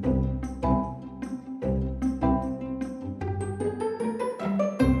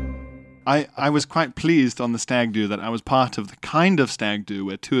 I was quite pleased on the stag do that I was part of the kind of stag do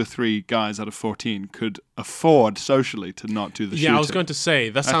where 2 or 3 guys out of 14 could afford socially to not do the shooting. Yeah, I was going to say,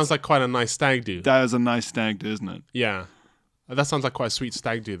 that sounds like quite a nice stag do. That is a nice stag do, isn't it? Yeah. That sounds like quite a sweet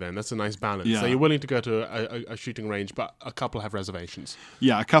stag do then. That's a nice balance. Yeah. So you're willing to go to a shooting range, but a couple have reservations.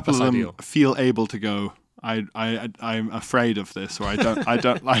 Yeah, a couple That's of them ideal. feel able to go. I'm afraid of this, or I don't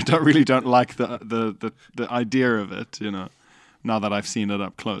like the idea of it. Now that I've seen it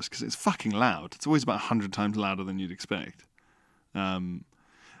up close, because it's fucking loud. It's always about 100 times louder than you'd expect.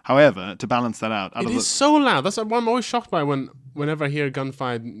 However, to balance that out, It is so loud. That's what I'm always shocked by whenever I hear a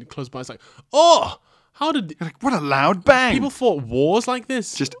gunfire close by. It's like, oh, how did like, what a loud bang! people fought wars like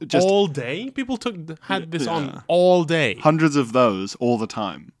this Just all day? People had this Yeah. on all day. Hundreds of those all the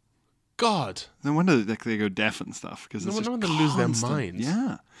time. God, No wonder they go deaf and stuff because No it's just wonder they lose their constant. minds.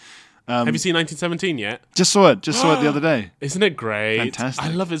 Yeah, have you seen 1917 yet? just saw it the other day. Isn't it great? Fantastic. I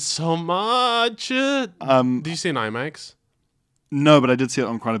love it so much. Did you see an IMAX? No, but I did see it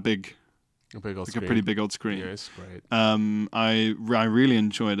on quite a big, A big old like screen. a pretty big old screen. Yeah, it's great. I really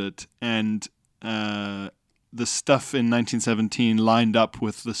enjoyed it, and the stuff in 1917 lined up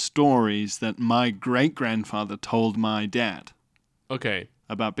with the stories that my great-grandfather told my dad Okay.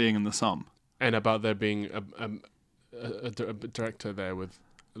 about being in the Somme. And about there being a director there with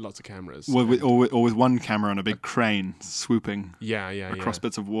lots of cameras. Or with one camera on a big crane swooping Yeah. across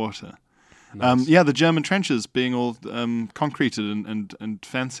bits of water. Nice. The German trenches being all concreted and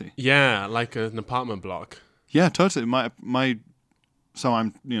fancy. Yeah, like an apartment block. Yeah, totally. So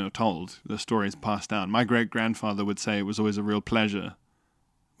I'm told the story is passed down. My great grandfather would say it was always a real pleasure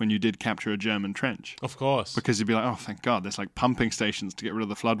when you did capture a German trench. Of course. Because you'd be like, oh, thank God, there's like pumping stations to get rid of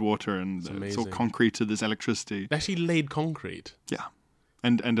the floodwater, and it's all concreted, there's electricity. They actually laid concrete. Yeah.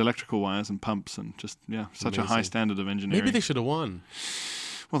 And electrical wires and pumps, and just, such a high standard of engineering. Maybe they should have won.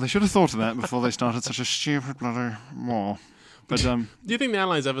 Well, they should have thought of that before they started such a stupid bloody war. But do you think the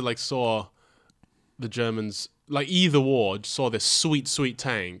Allies ever saw the Germans, either war, saw their sweet, sweet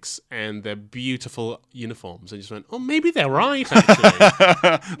tanks and their beautiful uniforms and just went, oh, maybe they're right,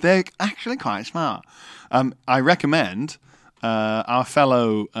 actually. They're actually quite smart. I recommend our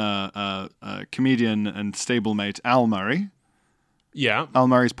fellow comedian and stablemate Al Murray. Yeah. Al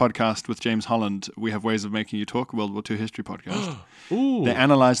Murray's podcast with James Holland, We Have Ways of Making You Talk, World War II history podcast. Ooh. They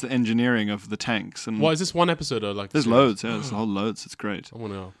analyze the engineering of the tanks. And is this one episode or there's loads, yeah. There's a whole loads. It's great. I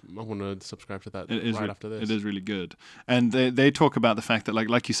want to subscribe to that after this. It is really good. And they talk about the fact that,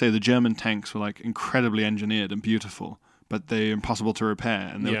 like you say, the German tanks were incredibly engineered and beautiful, but they're impossible to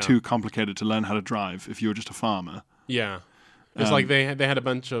repair, and they were too complicated to learn how to drive if you were just a farmer. Yeah. It's like they had a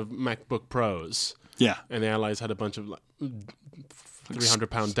bunch of MacBook Pros. Yeah. And the Allies had a bunch of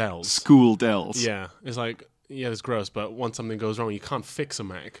 300-pound Dells. School Dells. Yeah. It's it's gross, but once something goes wrong, you can't fix a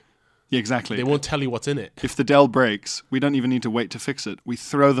Mac. Yeah, exactly. They won't tell you what's in it. If the Dell breaks, we don't even need to wait to fix it. We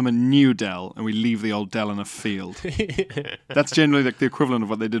throw them a new Dell, and we leave the old Dell in a field. That's generally the equivalent of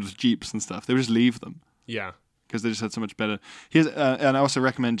what they did with Jeeps and stuff. They would just leave them. Yeah. Because they just had so much better. And I also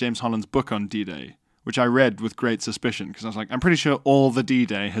recommend James Holland's book on D-Day, which I read with great suspicion, because I was like, I'm pretty sure all the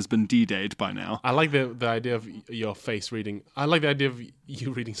D-Day has been D-Dayed by now. I like the idea of your face reading. I like the idea of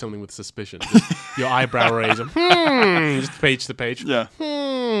you reading something with suspicion. Just your eyebrow raise. Just page to page. Yeah.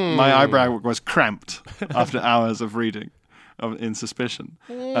 My eyebrow was cramped after hours of reading in suspicion.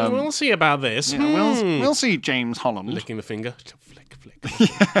 We'll see about this. Yeah, we'll see, James Holland. Licking the finger. Flick, flick.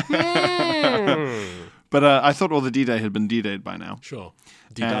 But I thought all the D-Day had been D-Dayed by now. Sure.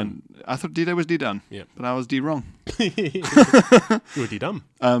 D-done. I thought D-Day was D-done. Yeah. But I was D-wrong. You were D-dumb.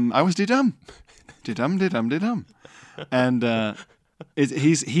 I was D-dumb. D-dumb, D-dumb, D-dumb. And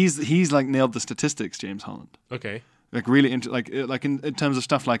he's nailed the statistics, James Holland. Okay. Really into in terms of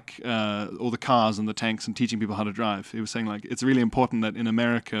stuff all the cars and the tanks and teaching people how to drive. He was saying it's really important that in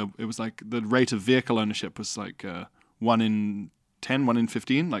America it was the rate of vehicle ownership was 1 in 10, 1 in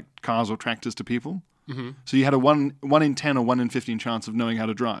 15, cars or tractors to people. Mm-hmm. So you had a 1 in 10 or 1 in 15 chance of knowing how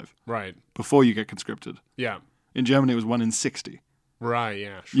to drive. Right. Before you get conscripted. Yeah. In Germany, it was 1 in 60. Right,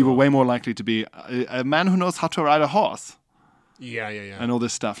 yeah, sure. You were way more likely to be a man who knows how to ride a horse. Yeah. And all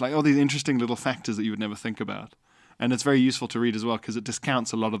this stuff. All these interesting little factors that you would never think about. And it's very useful to read as well, because it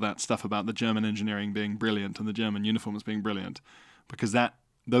discounts a lot of that stuff about the German engineering being brilliant and the German uniforms being brilliant. Because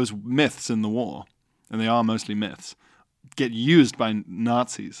those myths in the war, and they are mostly myths, get used by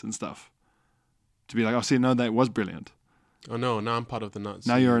Nazis and stuff. To be that was brilliant. Oh no, now I'm part of the Nazi.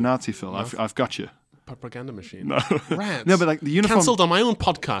 Now you're a Nazi, Phil. I've got you. Propaganda machine. No. Rats. No, but the uniform... Cancelled on my own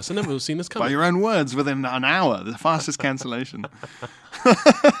podcast. I never would have seen this coming. By your own words, within an hour. The fastest cancellation.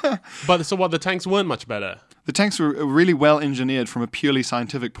 But so what, the tanks weren't much better? The tanks were really well engineered from a purely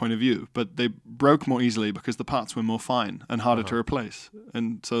scientific point of view, but they broke more easily because the parts were more fine and harder to replace.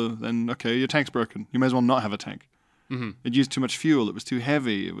 And so then, okay, your tank's broken. You may as well not have a tank. Mm-hmm. It used too much fuel. It was too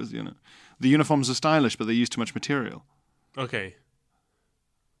heavy. It was, the uniforms are stylish, but they used too much material. Okay.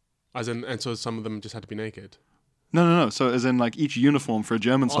 And so some of them just had to be naked? No. So as in each uniform for a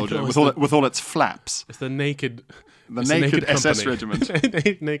German soldier with all its flaps. It's the naked... The naked SS regiment.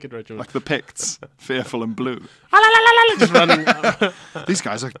 Naked regiment. Like the Picts, fearful and blue. Just running. These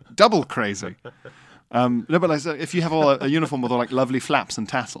guys are double crazy. No, but if you have a uniform with all lovely flaps and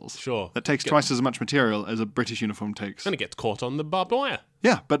tassels, sure, that takes twice as much material as a British uniform takes. And it gets caught on the barbed wire.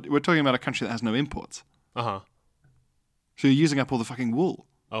 Yeah, but we're talking about a country that has no imports. Uh-huh. So you're using up all the fucking wool.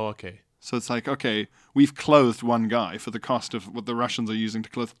 Oh, okay. So it's okay, we've clothed one guy for the cost of what the Russians are using to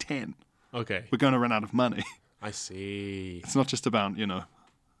clothe 10. Okay. We're going to run out of money. I see. It's not just about,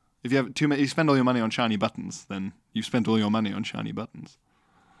 if you have you spend all your money on shiny buttons, then you've spent all your money on shiny buttons.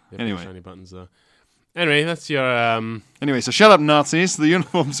 Anyway. Shiny buttons, though. Anyway, that's your... Anyway, so shut up, Nazis. The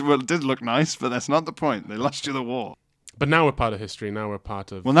uniforms did look nice, but that's not the point. They lost you the war. But now we're part of history. Now we're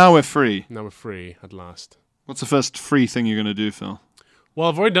part of... Well, now we're free. Now we're free, at last. What's the first free thing you're going to do, Phil? Well,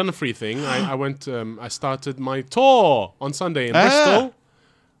 I've already done a free thing. I started my tour on Sunday in Bristol.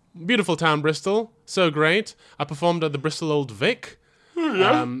 Beautiful town, Bristol. So great. I performed at the Bristol Old Vic.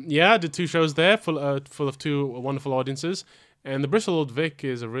 I did 2 shows there full of 2 wonderful audiences. And the Bristol Old Vic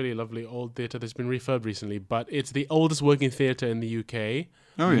is a really lovely old theatre that's been refurbed recently, but it's the oldest working theatre in the UK.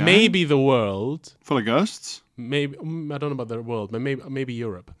 Oh, yeah? Maybe the world. Full of ghosts? Maybe I don't know about the world, but maybe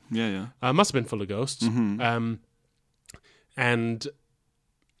Europe. Yeah. Must have been full of ghosts. Mm-hmm. And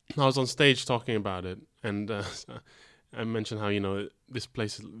I was on stage talking about it, and I mentioned how, this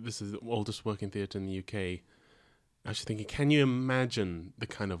is the oldest working theatre in the UK. I was thinking, can you imagine the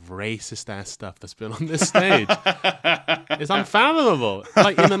kind of racist ass stuff that's been on this stage? It's unfathomable.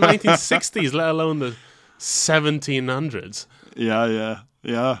 Like in the 1960s, let alone the 1700s. Yeah.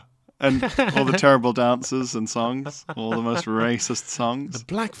 And all the terrible dances and songs, all the most racist songs.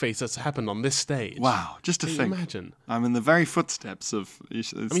 The blackface that's happened on this stage. Wow, just to Can you think. imagine? I'm in the very footsteps of...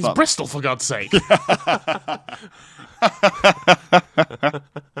 It's Bristol, for God's sake.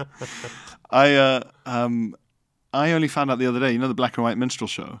 I only found out the other day, the black and white minstrel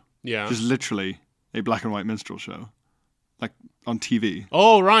show? Yeah. Which is literally a black and white minstrel show. Like on TV.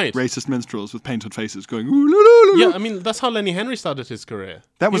 Oh, right. Racist minstrels with painted faces going, ooh, la, la, la. Yeah, I mean, that's how Lenny Henry started his career.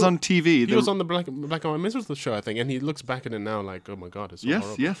 That was on TV. He was on the black and white minstrel show, I think, and he looks back at it now like, oh my God, it's so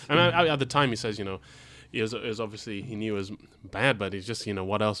horrible. Yes. And at the time he says, it was obviously, he knew it was bad, but it's just,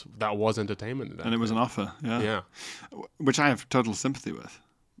 what else, that was entertainment. And it was an offer, Yeah. Which I have total sympathy with.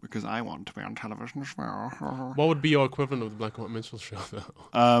 Because I want to be on television as well. What would be your equivalent of the black and white minstrel show,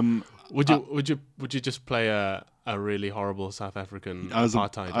 though? Would you just play a really horrible South African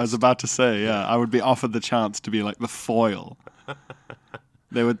apartheid? I was about to say, I would be offered the chance to be like the foil.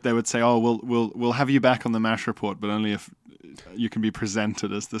 They would say, "Oh, we'll have you back on the MASH report, but only if you can be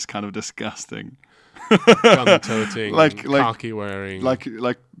presented as this kind of disgusting, gun-toting, khaki wearing,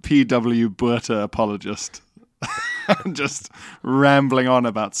 like P.W. Botha apologist." Just rambling on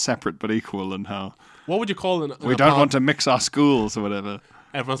about separate but equal and how... What would you call we don't want to mix our schools or whatever.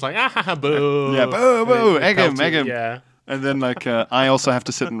 Everyone's like, boo. Yeah, boo, egg him. Yeah. And then, I also have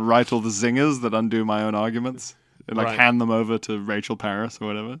to sit and write all the zingers that undo my own arguments and, hand them over to Rachel Paris or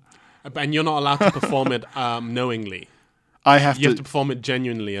whatever. And you're not allowed to perform it knowingly. You have to perform it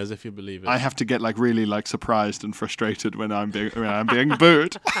genuinely as if you believe it. I have to get really surprised and frustrated when I'm being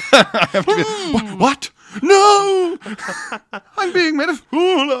booed. I have to be, what? No! I'm being made a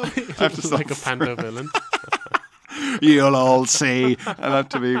fool of. I have to like a panto villain. You'll all see. I have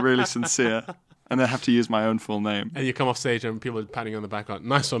to be really sincere. And I have to use my own full name. And you come off stage and people are patting you on the back like,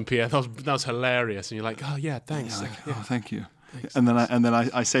 nice one, Pierre. That was hilarious. And you're like, oh yeah, thanks. Oh, thank you. Thanks. And then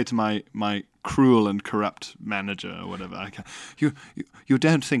I say to my cruel and corrupt manager or whatever, you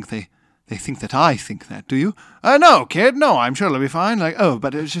don't think they think that I think that, do you? No, kid, no, I'm sure it'll be fine.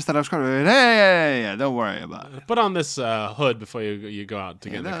 But it's just that I was quite... Hey, don't worry about it. Put on this hood before you go out to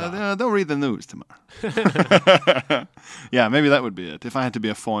get in the car. Don't read the news tomorrow. Yeah, maybe that would be it, if I had to be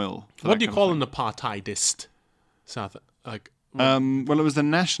a foil. What do you call an apartheidist? Well, it was the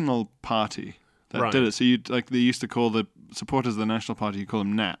National Party that did it. So they used to call the supporters of the National Party, you call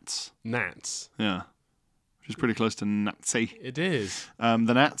them Nats. Nats. Yeah. Which is pretty close to Nazi. It is. The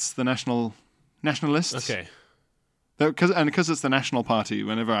Nats, the nationalists. Okay. Because it's the National Party,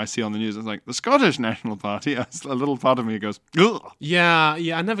 whenever I see on the news, it's like, the Scottish National Party, a little part of me goes, ugh. Yeah,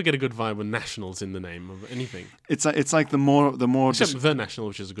 I never get a good vibe when nationals in the name of anything. It's like the more... Except The National,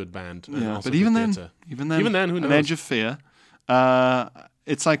 which is a good band. Yeah, but even then, who knows? An edge of fear.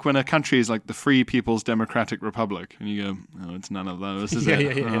 It's like when a country is like the Free People's Democratic Republic, and you go, oh, it's none of those, is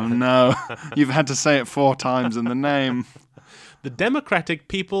it? Yeah. Oh, no. You've had to say it 4 times in the name. The Democratic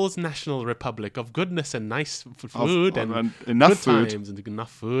People's National Republic of goodness and nice food and enough good food. times and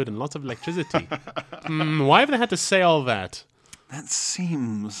enough food and lots of electricity. Why have they had to say all that? That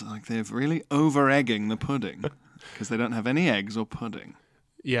seems like they're really over-egging the pudding because they don't have any eggs or pudding.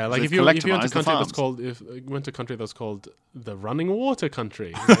 Yeah, like if you went to a country that's called the running water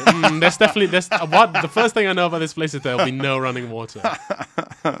country, there's the first thing I know about this place is there'll be no running water.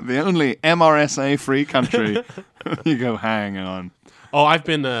 The only MRSA free country. You go, hang on. Oh, I've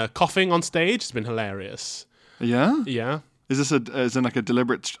been coughing on stage. It's been hilarious. Yeah? Yeah. Is this like a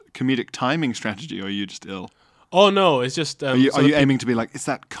deliberate comedic timing strategy, or are you just ill? Oh no, it's just. Are you aiming to be like, it's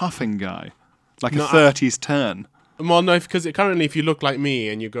that coughing guy, like a 30s turn? Well, no, because currently, if you look like me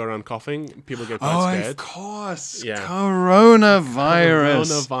and you go around coughing, people get quite scared. Of course. Yeah.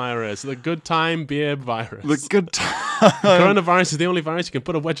 Coronavirus. The good time beer virus. The good time. Coronavirus is the only virus you can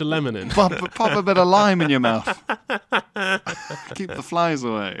put a wedge of lemon in. Pop a bit of lime in your mouth. Keep the flies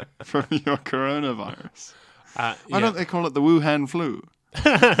away from your coronavirus. Why don't they call it the Wuhan flu?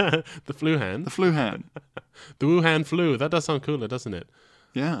 The Fluhan. The Fluhan. The Wuhan flu. That does sound cooler, doesn't it?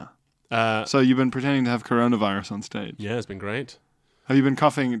 Yeah. So you've been pretending to have coronavirus on stage. Yeah, it's been great. Have you been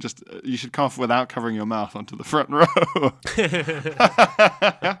coughing? Just you should cough without covering your mouth onto the front row.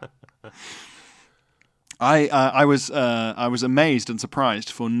 I was amazed and surprised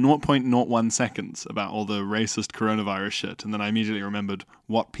for 0.01 seconds about all the racist coronavirus shit, and then I immediately remembered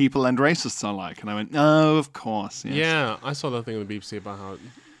what people and racists are like, and I went, "Oh, of course, yes. Yeah, I saw that thing on the BBC about how.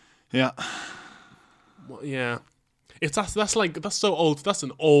 Yeah, Well, yeah, that's so old. That's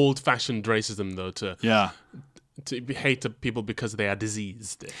an old-fashioned racism, though. To hate people because they are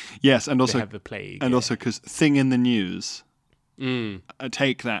diseased. yes, and also they have the plague, and also because thing in the news.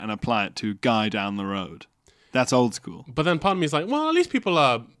 Take that and apply it to guy down the road. That's old school. But then part of me is like, well, at least people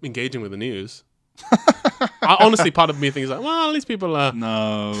are engaging with the news. Honestly, part of me thinks like, well, at least people are...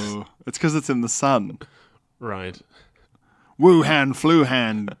 No, it's because it's in the sun. Right. Wuhan,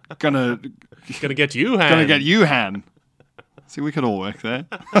 Fluhan, gonna get you, Han. Gonna get you, Han. See, we could all work there.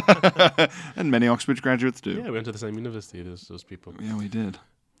 And many Oxbridge graduates do. Yeah, we went to the same university as those people. Yeah, we did.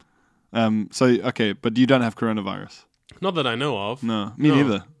 Okay, but you don't have coronavirus? Not that I know of. No, me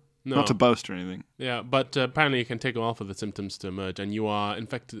neither. No. Not to boast or anything. Yeah, but apparently it can take a while for the symptoms to emerge, and you are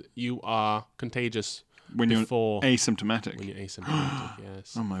infected. You are contagious When you're before asymptomatic. when you're asymptomatic.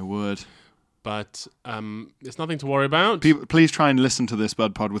 Yes, Oh my word! but it's nothing to worry about. People, please try and listen to this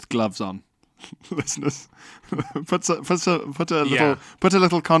Bud Pod with gloves on, listeners. Put a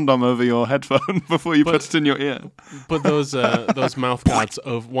little condom over your headphone before you put it in your ear. Put those mouth guards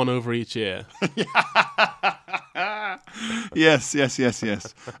one over each ear. Yes.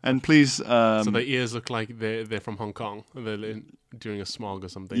 And please, So their ears look like they're from Hong Kong. They're during a smog or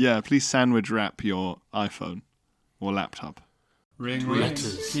something. yeah, please sandwich wrap your iPhone or laptop. Ring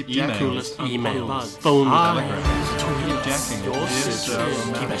Letters, emails, emails, phone letters.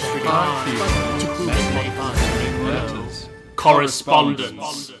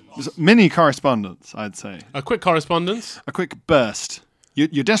 correspondence. Mini correspondence, I'd say. A quick correspondence. A quick burst.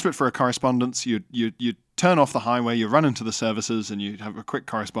 You're desperate for a correspondence. You turn off the highway, you run into the services, and you have a quick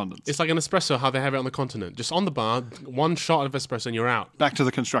correspondence. It's like an espresso, how they have it on the continent. Just on the bar, one shot of espresso and you're out. Back to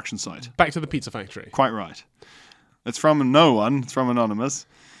the construction site. Back to the pizza factory. Quite right. It's from no one. It's from Anonymous.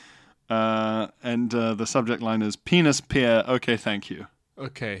 And the subject line is penis peer. Okay, thank you.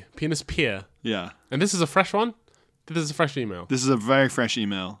 Okay, penis peer. Yeah. And this is a fresh one? This is a fresh email. This is a very fresh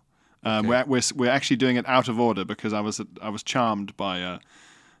email. We're actually doing it out of order because I was charmed by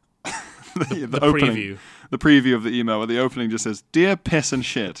the opening, preview. The preview of the email where the opening just says "Dear piss and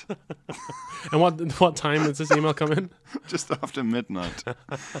shit." And what time does this email come in? Just after midnight.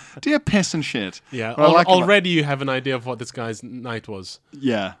 Dear piss and shit. Yeah, What I like already you have an idea of what this guy's night was.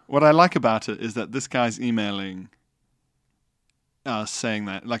 Yeah. What I like about it is that this guy's emailing us saying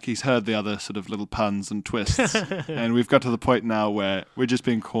that, like he's heard the other sort of little puns and twists, and we've got to the point now where we're just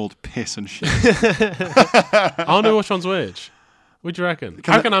being called piss and shit. I don't know which one's which. What do you reckon?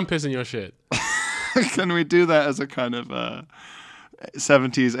 How can I'm pissing your shit? Can we do that as a kind of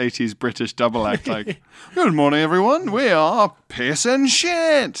 70s, 80s British double act? Like, good morning, everyone. We are Piss and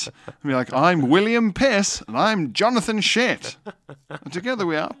Shit. And be like, I'm William Piss, and I'm Jonathan Shit. And together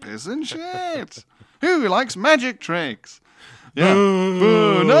we are Piss and Shit. Who likes magic tricks? Yeah.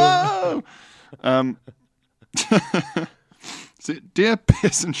 Boo, no. So, dear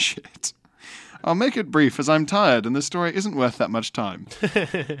Piss and Shit, I'll make it brief as I'm tired and this story isn't worth that much time.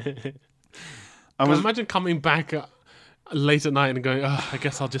 Imagine coming back late at night and going, oh, I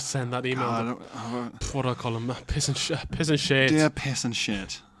guess I'll just send that email. What do I call him? Piss and shit. Dear Piss and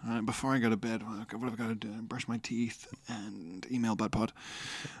Shit. All right, before I go to bed, what have I got to do? Brush my teeth and email BudPod.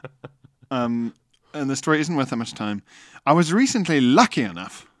 And the story isn't worth that much time. I was recently lucky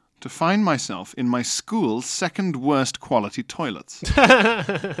enough to find myself in my school's second worst quality toilets.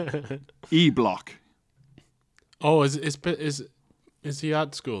 E-block. Oh, is he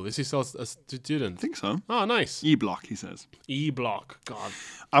at school? Is he still a student? I think so. Oh, nice. E-block, he says. E-block. God.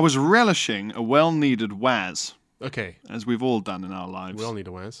 I was relishing a well-needed waz, Okay. as we've all done in our lives, We all need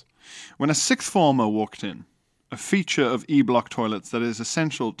a Wes. when a sixth former walked in. A feature of E-block toilets that is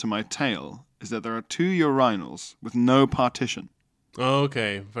essential to my tale is that there are two urinals with no partition.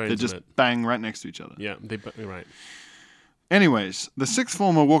 Okay. Very They intimate. just bang right next to each other. Yeah, you're right. Anyways, the sixth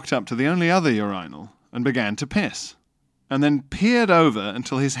former walked up to the only other urinal and began to piss, and then peered over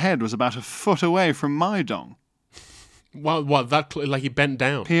until his head was about a foot away from my dong. What? Like he bent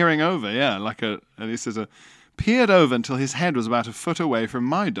down. Peering over, yeah, and he says, peered over until his head was about a foot away from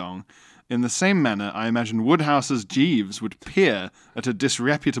my dong. In the same manner, I imagine Woodhouse's Jeeves would peer at a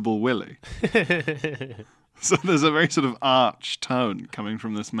disreputable Willie. So there's a very sort of arch tone coming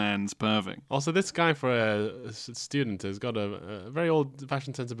from this man's perving. Also, this guy for a student has got a very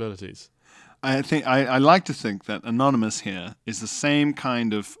old-fashioned sensibilities. I like to think that Anonymous here is the same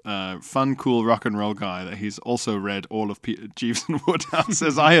kind of fun, cool rock and roll guy that he's also read all of Jeeves and Woodhouse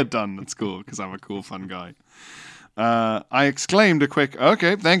as I had done at school because I'm a cool, fun guy. I exclaimed a quick,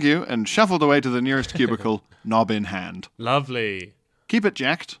 okay, thank you, and shuffled away to the nearest cubicle, knob in hand. Lovely. Keep it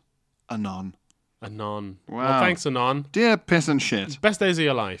jacked. Anon. Anon. Wow. Well, thanks, Anon. Dear piss and shit. Best days of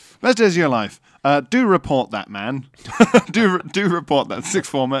your life. Best days of your life. Do report that man. do report that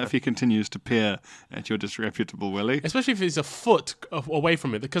sixth former if he continues to peer at your disreputable Willie. Especially if he's a foot away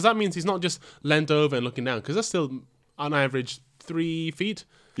from it, because that means he's not just leant over and looking down, because that's still, on average, 3 feet.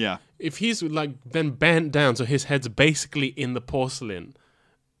 Yeah. If he's like then bent down so his head's basically in the porcelain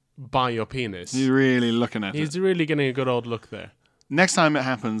by your penis, He's really looking at it. he's really getting a good old look there. Next time it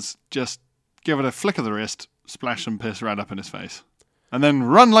happens, just give it a flick of the wrist, splash some piss right up in his face, and then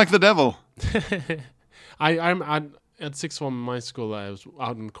run like the devil. I'm at sixth form in my school. I was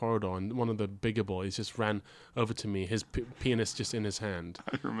out in the corridor, and one of the bigger boys just ran over to me, his penis just in his hand.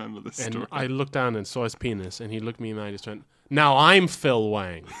 I remember this And story. I looked down and saw his penis, and he looked me in the eye and just went, "Now I'm Phil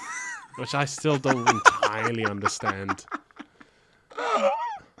Wang," which I still don't entirely understand.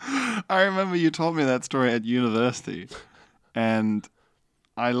 I remember you told me that story at university, and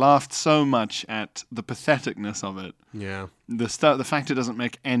I laughed so much at the patheticness of it. Yeah. The fact it doesn't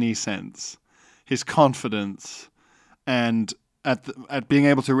make any sense. His confidence, and at being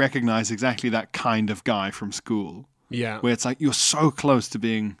able to recognize exactly that kind of guy from school. Yeah. Where it's like you're so close to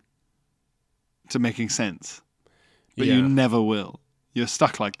making sense, but you Yeah. never will. You're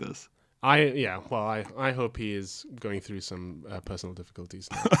stuck like this. I hope he is going through some personal difficulties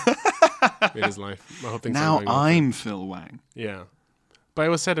now in his life. I hope things Now are going well for him. I'm Phil Wang. Yeah. But it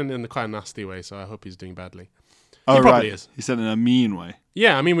was said in quite a nasty way, so I hope he's doing badly. Oh, He probably right. is. He said it in a mean way.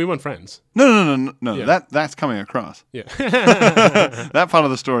 Yeah, I mean, we weren't friends. No. Yeah. That's coming across. Yeah. That part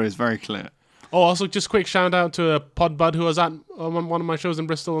of the story is very clear. Oh, also, just quick shout out to a pod bud who was at one of my shows in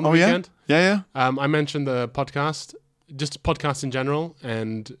Bristol on the Oh weekend. yeah. I mentioned the podcast, just podcasts in general,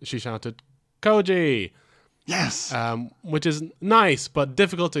 and she shouted, "Koji!" Yes. Which is nice, but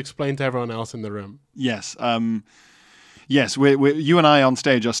difficult to explain to everyone else in the room. Yes. Yes. You and I on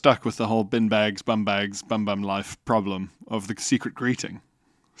stage are stuck with the whole bin bags, bum life problem of the secret greeting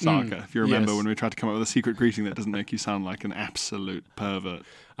saga. If you remember yes. when we tried to come up with a secret greeting that doesn't make you sound like an absolute pervert.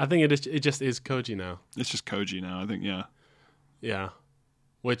 I think it just is Koji now. It's just Koji now, I think, yeah. Yeah.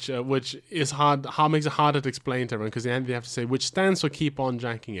 Which is hard. How makes it harder to explain to everyone because they have to say which stands for keep on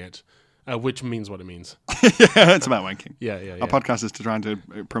janking it, which means what it means. Yeah, it's about wanking. Yeah. Our podcast is trying to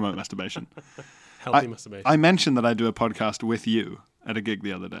promote masturbation. Healthy masturbation. I mentioned that I do a podcast with you at a gig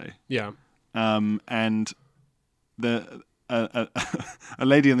the other day. Yeah. And a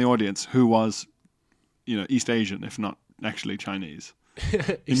lady in the audience who was, East Asian, if not actually Chinese,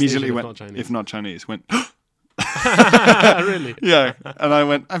 immediately Asian, went, if not Chinese, went, Really? yeah. And I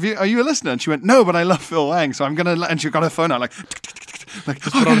went, are you a listener? And she went, no, but I love Phil Wang, so I'm going to, and she got her phone out like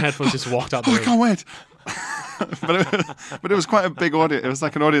Just put on headphones, just walked out the I room. can't wait. but it was quite a big audience. It was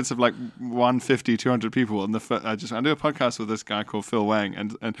like an audience of like 150, 200 people. And I do a podcast with this guy called Phil Wang,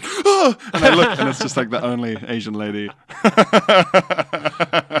 and I look, and it's just like the only Asian lady.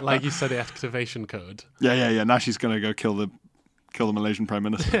 Like you said, the activation code. Yeah. Now she's gonna go kill the Malaysian Prime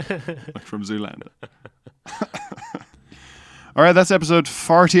Minister, like from Zoolander. All right, that's episode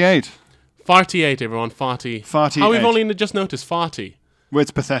 48. 48, everyone. 40. 48. How we've only just noticed 40. Well,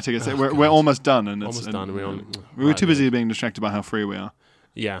 it's pathetic. We're almost done, and Almost it's done, And we we were too busy being distracted by how free we are.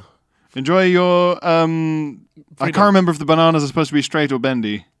 Yeah. Enjoy your. I can't remember if the bananas are supposed to be straight or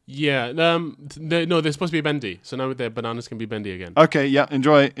bendy. Yeah. They're supposed to be bendy. So now their bananas can be bendy again. Okay, yeah.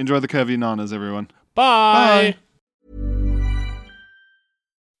 Enjoy the curvy nanas, everyone. Bye.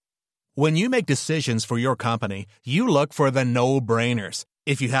 When you make decisions for your company, you look for the no-brainers.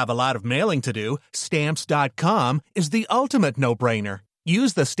 If you have a lot of mailing to do, Stamps.com is the ultimate no-brainer.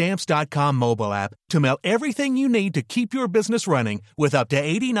 Use the Stamps.com mobile app to mail everything you need to keep your business running with up to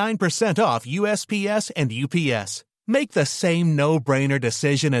 89% off USPS and UPS. Make the same no-brainer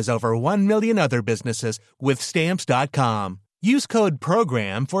decision as over 1 million other businesses with Stamps.com. Use code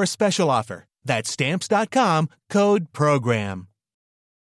PROGRAM for a special offer. That's Stamps.com, code PROGRAM.